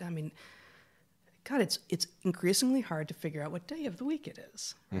over the time. I mean, God, it's increasingly hard to figure out what day of the week it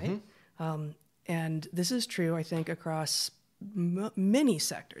is, right? And this is true, I think, across many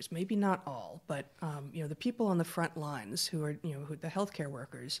sectors, maybe not all, but the people on the front lines who are, the healthcare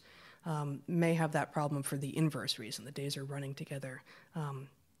workers, may have that problem for the inverse reason. The days are running together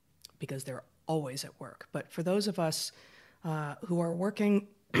because they're always at work. But for those of us who are working,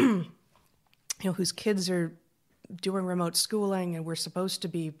 whose kids are doing remote schooling, and we're supposed to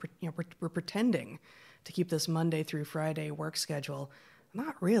be, we're pretending to keep this Monday through Friday work schedule.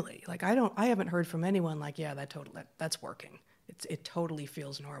 Not really. Like I haven't heard from anyone like, yeah, that's working. It totally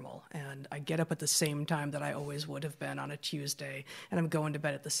feels normal, and I get up at the same time that I always would have been on a Tuesday, and I'm going to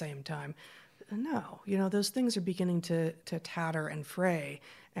bed at the same time. No, those things are beginning to tatter and fray,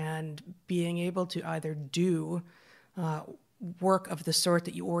 and being able to either do work of the sort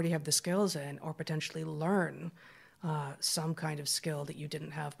that you already have the skills in, or potentially learn some kind of skill that you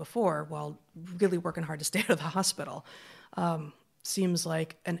didn't have before while really working hard to stay out of the hospital, seems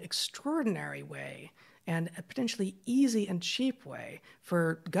like an extraordinary way and a potentially easy and cheap way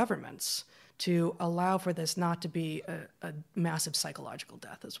for governments to allow for this not to be a massive psychological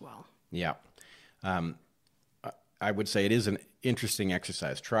death as well. Yeah. I would say it is an interesting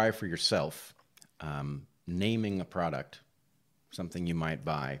exercise. Try for yourself naming a product, something you might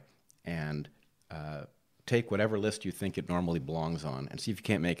buy, and take whatever list you think it normally belongs on and see if you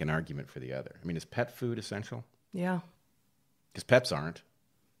can't make an argument for the other. I mean, is pet food essential? Yeah. Because pets aren't,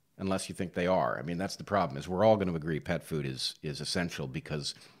 unless you think they are. I mean, that's the problem, is we're all going to agree pet food is essential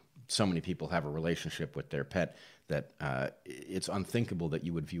because so many people have a relationship with their pet that it's unthinkable that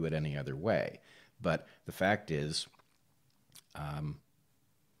you would view it any other way. But the fact is...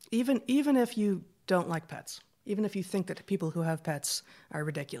 Even if you don't like pets, even if you think that people who have pets are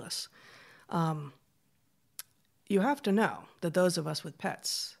ridiculous, you have to know that those of us with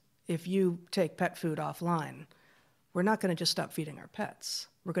pets, if you take pet food offline, we're not going to just stop feeding our pets.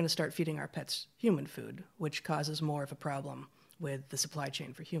 We're going to start feeding our pets human food, which causes more of a problem with the supply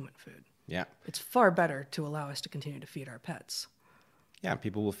chain for human food. Yeah. It's far better to allow us to continue to feed our pets. Yeah,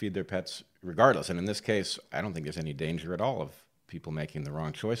 people will feed their pets regardless. And in this case, I don't think there's any danger at all of people making the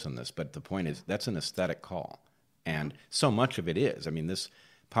wrong choice on this. But the point is, that's an aesthetic call. And so much of it is. I mean, this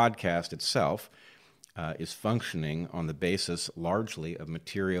podcast itself is functioning on the basis largely of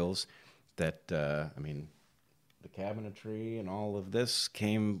materials that, the cabinetry and all of this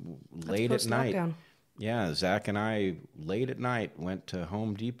came late at night. Yeah, Zach and I, late at night, went to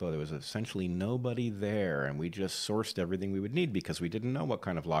Home Depot. There was essentially nobody there, and we just sourced everything we would need because we didn't know what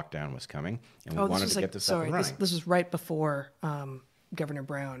kind of lockdown was coming, and we wanted to get this up and running. This was right before Governor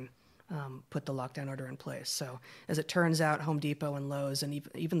Brown put the lockdown order in place. So as it turns out, Home Depot and Lowe's and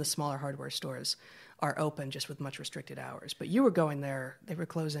even the smaller hardware stores are open just with much restricted hours. But you were going there, they were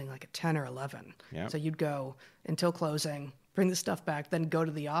closing like at 10 or 11. Yep. So you'd go until closing, bring the stuff back, then go to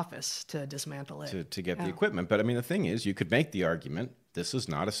the office to dismantle it. To get the equipment. But I mean, the thing is, you could make the argument, this is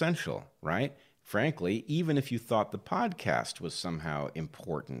not essential, right? Frankly, even if you thought the podcast was somehow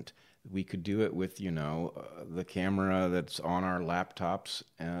important, we could do it with, the camera that's on our laptops,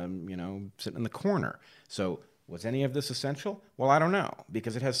 sitting in the corner. So was any of this essential? Well, I don't know,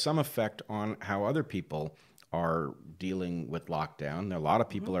 because it has some effect on how other people are dealing with lockdown. A lot of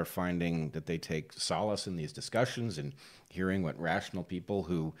people are finding that they take solace in these discussions and hearing what rational people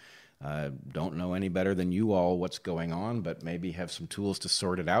who don't know any better than you all what's going on, but maybe have some tools to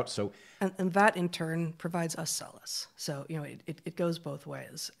sort it out. So, and that in turn provides us solace. So it goes both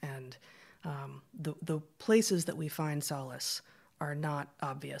ways. And the places that we find solace are not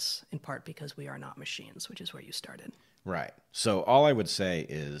obvious, in part because we are not machines, which is where you started. Right. So all I would say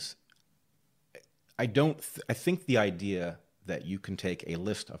is, I think the idea that you can take a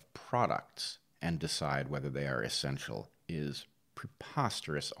list of products and decide whether they are essential is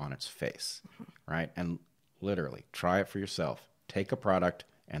preposterous on its face, right? And literally, try it for yourself. Take a product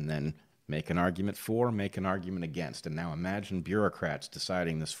and then make an argument for, make an argument against. And now imagine bureaucrats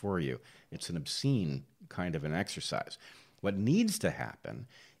deciding this for you. It's an obscene kind of an exercise. What needs to happen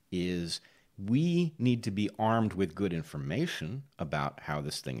is we need to be armed with good information about how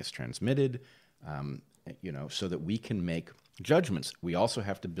this thing is transmitted, so that we can make judgments. We also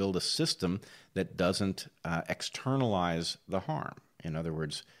have to build a system that doesn't externalize the harm. In other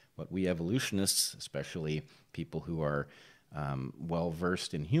words, what we evolutionists, especially people who are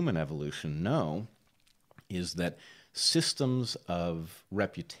well-versed in human evolution, know is that systems of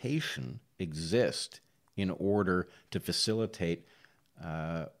reputation exist in order to facilitate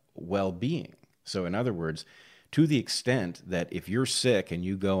well-being. So in other words, to the extent that if you're sick and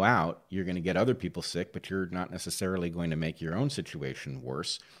you go out, you're going to get other people sick, but you're not necessarily going to make your own situation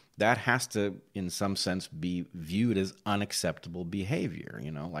worse, that has to, in some sense, be viewed as unacceptable behavior,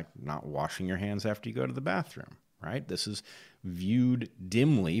 like not washing your hands after you go to the bathroom, right? This is viewed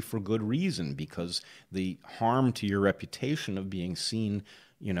dimly for good reason, because the harm to your reputation of being seen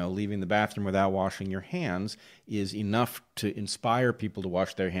leaving the bathroom without washing your hands is enough to inspire people to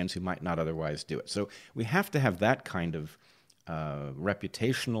wash their hands who might not otherwise do it. So we have to have that kind of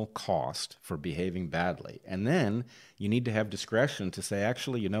reputational cost for behaving badly. And then you need to have discretion to say,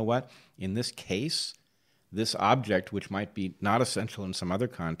 actually, you know what? In this case, this object, which might be not essential in some other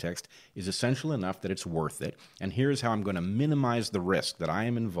context, is essential enough that it's worth it. And here's how I'm going to minimize the risk that I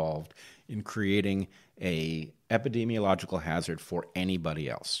am involved in creating a epidemiological hazard for anybody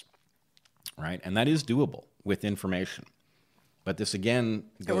else, right? And that is doable with information. But this, again,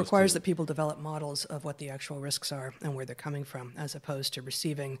 it requires that people develop models of what the actual risks are and where they're coming from, as opposed to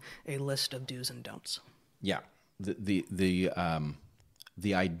receiving a list of do's and don'ts. Yeah. The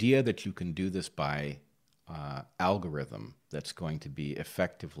idea that you can do this by algorithm that's going to be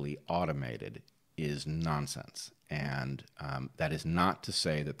effectively automated is nonsense. And that is not to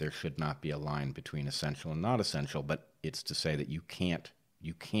say that there should not be a line between essential and not essential, but it's to say that you can't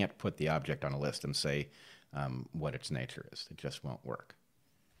you can't put the object on a list and say what its nature is. It just won't work.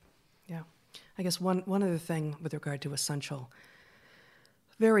 Yeah. I guess one other thing with regard to essential,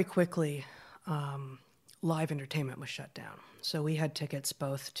 very quickly, live entertainment was shut down. So we had tickets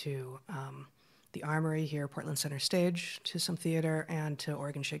both to the Armory here, Portland Center Stage, to some theater, and to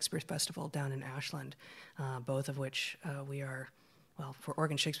Oregon Shakespeare Festival down in Ashland, both of which we are, well, for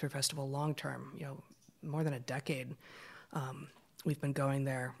Oregon Shakespeare Festival long term, more than a decade. We've been going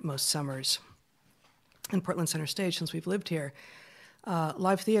there most summers. And Portland Center Stage, since we've lived here,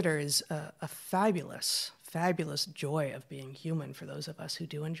 live theater is a fabulous, fabulous joy of being human for those of us who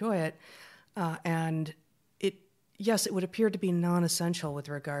do enjoy it. And yes, it would appear to be non-essential with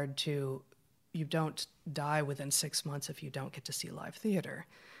regard to you don't die within 6 months if you don't get to see live theater.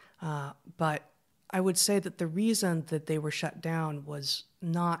 But I would say that the reason that they were shut down was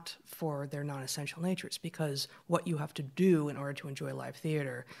not for their non-essential nature. It's because what you have to do in order to enjoy live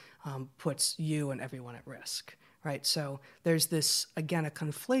theater puts you and everyone at risk, right? So there's this, again, a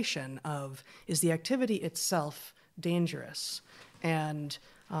conflation of, is the activity itself dangerous? And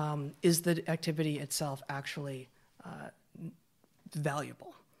is the activity itself actually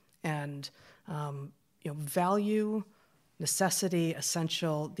valuable? And value, necessity,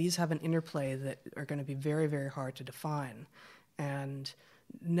 essential, these have an interplay that are going to be very, very hard to define. And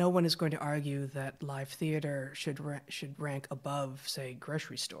no one is going to argue that live theater should rank above, say,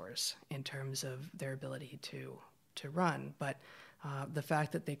 grocery stores in terms of their ability to run. But the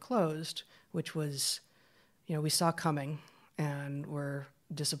fact that they closed, which was, we saw coming and were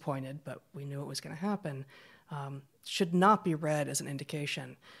disappointed, but we knew it was going to happen, should not be read as an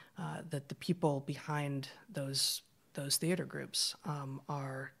indication that the people behind those theater groups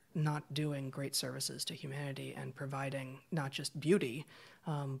are not doing great services to humanity and providing not just beauty,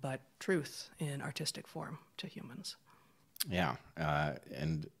 but truth in artistic form to humans. Yeah,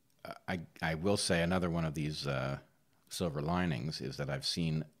 and I will say another one of these silver linings is that I've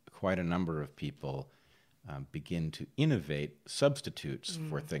seen quite a number of people begin to innovate substitutes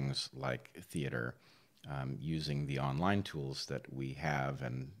for things like theater, using the online tools that we have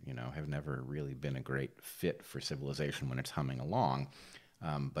and have never really been a great fit for civilization when it's humming along.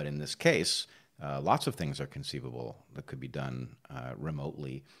 But in this case, lots of things are conceivable that could be done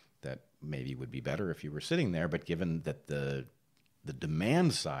remotely that maybe would be better if you were sitting there. But given that the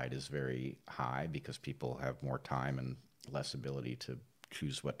demand side is very high because people have more time and less ability to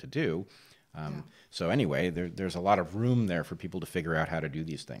choose what to do. So anyway, there's a lot of room there for people to figure out how to do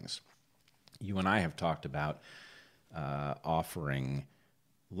these things. You and I have talked about offering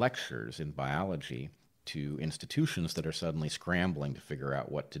lectures in biology to institutions that are suddenly scrambling to figure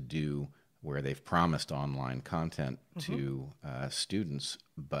out what to do where they've promised online content to students,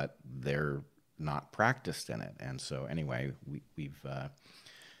 but they're not practiced in it. And so anyway, we've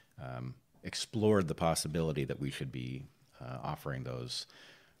explored the possibility that we should be offering those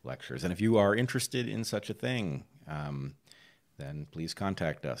lectures. And if you are interested in such a thing, then please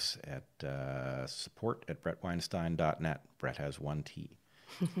contact us at support@bretweinstein.net. Bret has one T.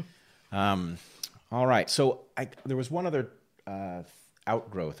 All right. So there was one other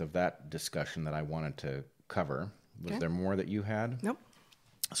outgrowth of that discussion that I wanted to cover. Was there more that you had? Nope.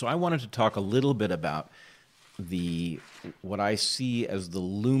 So I wanted to talk a little bit about what I see as the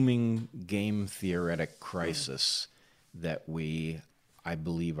looming game theoretic crisis that I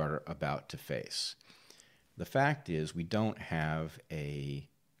believe, are about to face. The fact is we don't have a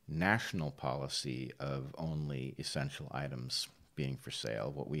national policy of only essential items being for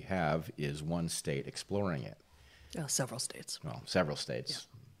sale. What we have is one state exploring it. Several states. Well, several states.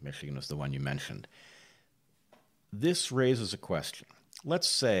 Yeah. Michigan was the one you mentioned. This raises a question. Let's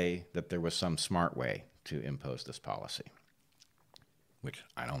say that there was some smart way to impose this policy, which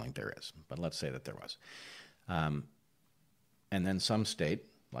I don't think there is, but let's say that there was. And then some state,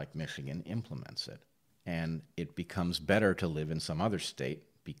 like Michigan, implements it. And it becomes better to live in some other state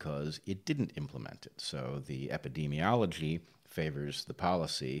because it didn't implement it. So the epidemiology favors the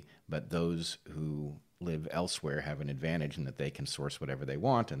policy, but those who live elsewhere have an advantage in that they can source whatever they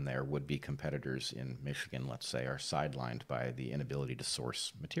want, and their would-be competitors in Michigan, let's say, are sidelined by the inability to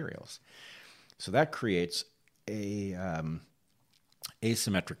source materials. So that creates a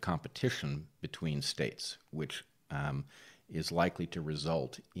asymmetric competition between states, which is likely to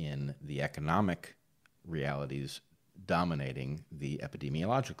result in the economic realities dominating the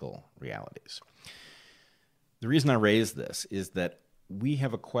epidemiological realities. The reason I raise this is that we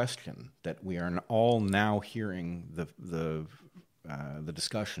have a question that we are all now hearing the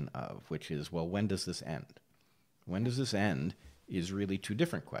discussion of, which is, well, when does this end? When does this end is really two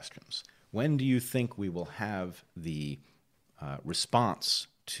different questions. When do you think we will have the response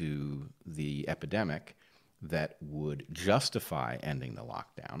to the epidemic that would justify ending the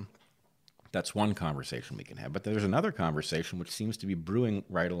lockdown. That's one conversation we can have. But there's another conversation which seems to be brewing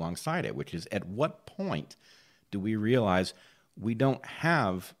right alongside it, which is at what point do we realize we don't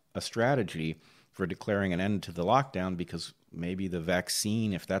have a strategy for declaring an end to the lockdown because maybe the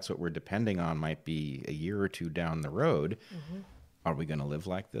vaccine, if that's what we're depending on, might be a year or two down the road. Mm-hmm. Are we going to live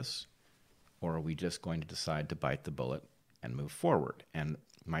like this? Or are we just going to decide to bite the bullet and move forward? And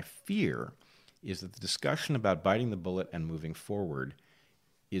my fear is that the discussion about biting the bullet and moving forward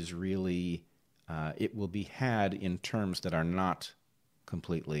is really, it will be had in terms that are not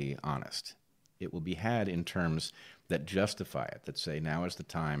completely honest. It will be had in terms that justify it, that say now is the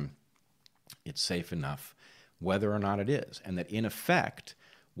time, it's safe enough, whether or not it is. And that in effect,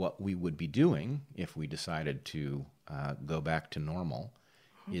 what we would be doing if we decided to go back to normal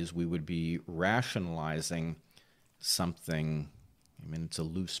is we would be rationalizing something. I mean, it's a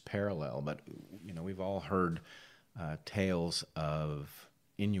loose parallel, but we've all heard tales of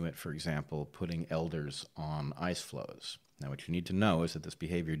Inuit, for example, putting elders on ice floes. Now, what you need to know is that this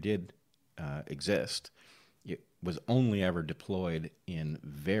behavior did exist. It was only ever deployed in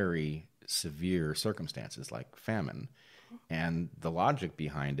very severe circumstances like famine. And the logic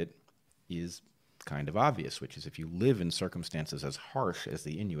behind it is kind of obvious, which is if you live in circumstances as harsh as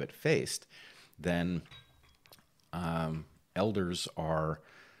the Inuit faced, then elders are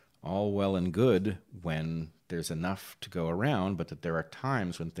all well and good when there's enough to go around, but that there are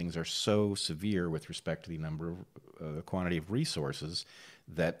times when things are so severe with respect to the quantity of resources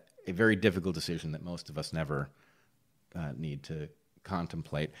that a very difficult decision that most of us never need to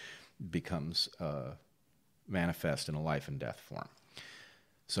contemplate becomes manifest in a life and death form.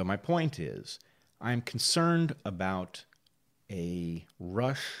 So my point is, I'm concerned about a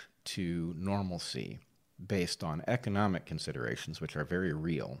rush to normalcy based on economic considerations, which are very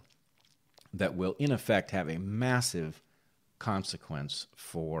real, that will in effect have a massive consequence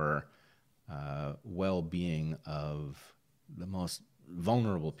for well-being of the most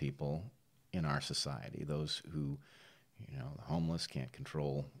vulnerable people in our society, those who, the homeless can't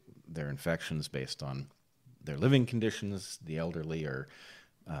control their infections based on their living conditions, the elderly are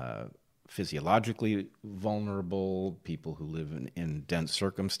physiologically vulnerable, people who live in dense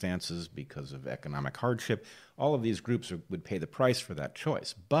circumstances because of economic hardship. All of these groups would pay the price for that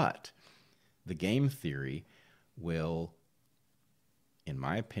choice. But the game theory will, in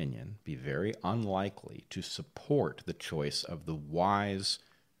my opinion, be very unlikely to support the choice of the wise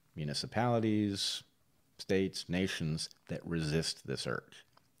municipalities, states, nations that resist this urge.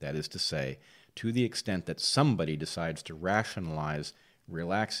 That is to say, to the extent that somebody decides to rationalize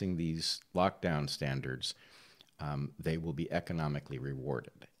relaxing these lockdown standards, they will be economically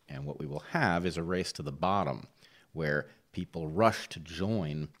rewarded. And what we will have is a race to the bottom where people rush to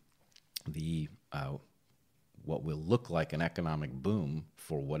join the what will look like an economic boom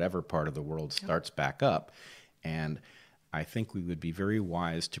for whatever part of the world starts back up. And I think we would be very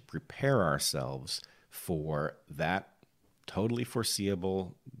wise to prepare ourselves for that totally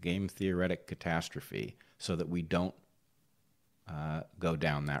foreseeable game theoretic catastrophe so that we don't go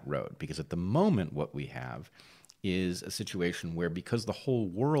down that road. Because at the moment what we have is a situation where because the whole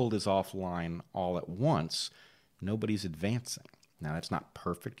world is offline all at once, nobody's advancing. Now, that's not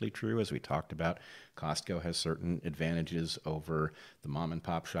perfectly true. As we talked about, Costco has certain advantages over the mom and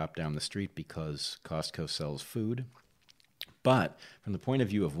pop shop down the street because Costco sells food. But from the point of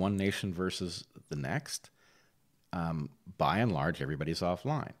view of one nation versus the next, by and large, everybody's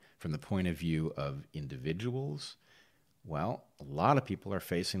offline. From the point of view of individuals, well, a lot of people are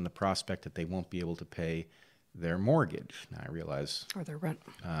facing the prospect that they won't be able to pay their mortgage. Now, I realize... Or their rent.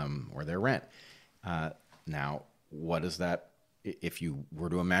 Now, what is that? If you were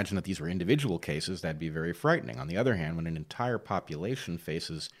to imagine that these were individual cases, that'd be very frightening. On the other hand, when an entire population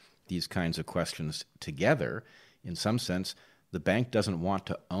faces these kinds of questions together, in some sense, the bank doesn't want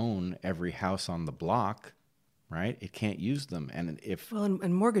to own every house on the block, right? It can't use them. And if... Well,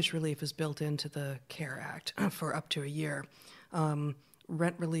 and mortgage relief is built into the CARE Act for up to a year.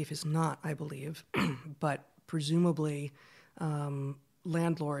 Rent relief is not, I believe, but presumably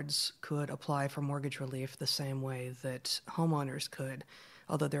landlords could apply for mortgage relief the same way that homeowners could,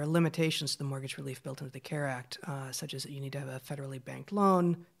 although there are limitations to the mortgage relief built into the CARE Act, such as that you need to have a federally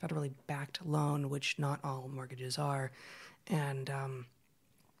backed loan, which not all mortgages are.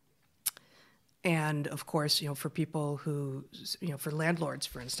 And of course, for people who, for landlords,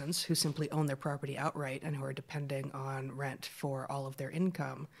 for instance, who simply own their property outright and who are depending on rent for all of their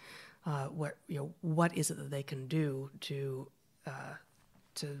income, what is it that they can do to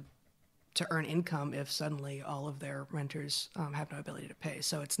to earn income if suddenly all of their renters have no ability to pay.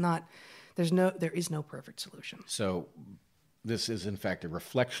 So it's not, there is no perfect solution. So this is, in fact, a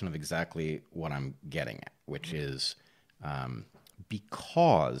reflection of exactly what I'm getting at, which is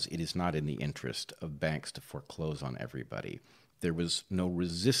because it is not in the interest of banks to foreclose on everybody, there was no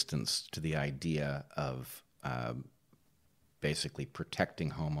resistance to the idea of basically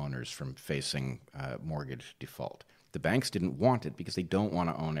protecting homeowners from facing mortgage default. The banks didn't want it because they don't want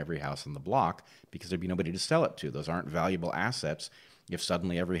to own every house on the block because there'd be nobody to sell it to. Those aren't valuable assets if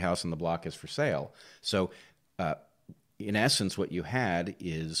suddenly every house on the block is for sale. So in essence, what you had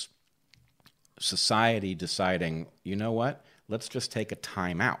is society deciding, you know what, let's just take a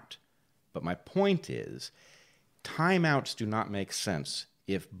timeout. But my point is, timeouts do not make sense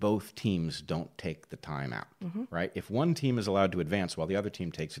if both teams don't take the timeout, right? If one team is allowed to advance while the other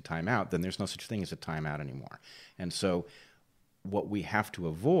team takes a timeout, then there's no such thing as a timeout anymore. And so what we have to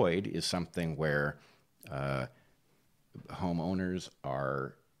avoid is something where homeowners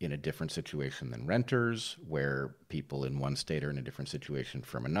are in a different situation than renters, where people in one state are in a different situation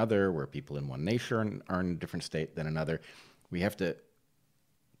from another, where people in one nation are in a different state than another. We have to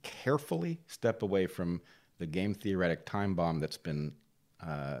carefully step away from the game theoretic time bomb that's been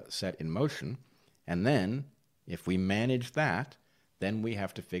set in motion. And then, if we manage that, then we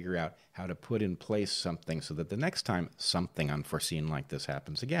have to figure out how to put in place something so that the next time something unforeseen like this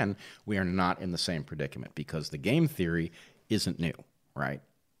happens again, we are not in the same predicament, because the game theory isn't new, right?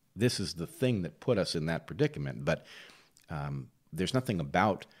 This is the thing that put us in that predicament, but there's nothing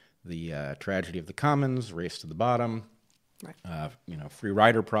about the tragedy of the commons, race to the bottom, right. Free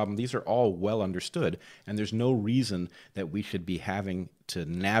rider problem. These are all well understood, and there's no reason that we should be having to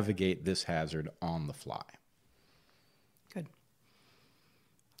navigate this hazard on the fly. Good.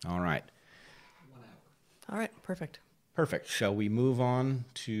 All right. 1 hour. All right, perfect. Perfect. Shall we move on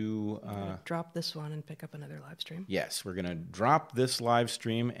to... drop this one and pick up another live stream? Yes, we're going to drop this live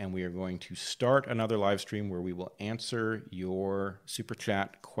stream, and we are going to start another live stream where we will answer your Super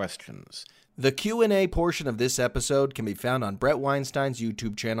Chat questions. The Q&A portion of this episode can be found on Bret Weinstein's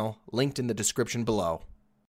YouTube channel, linked in the description below.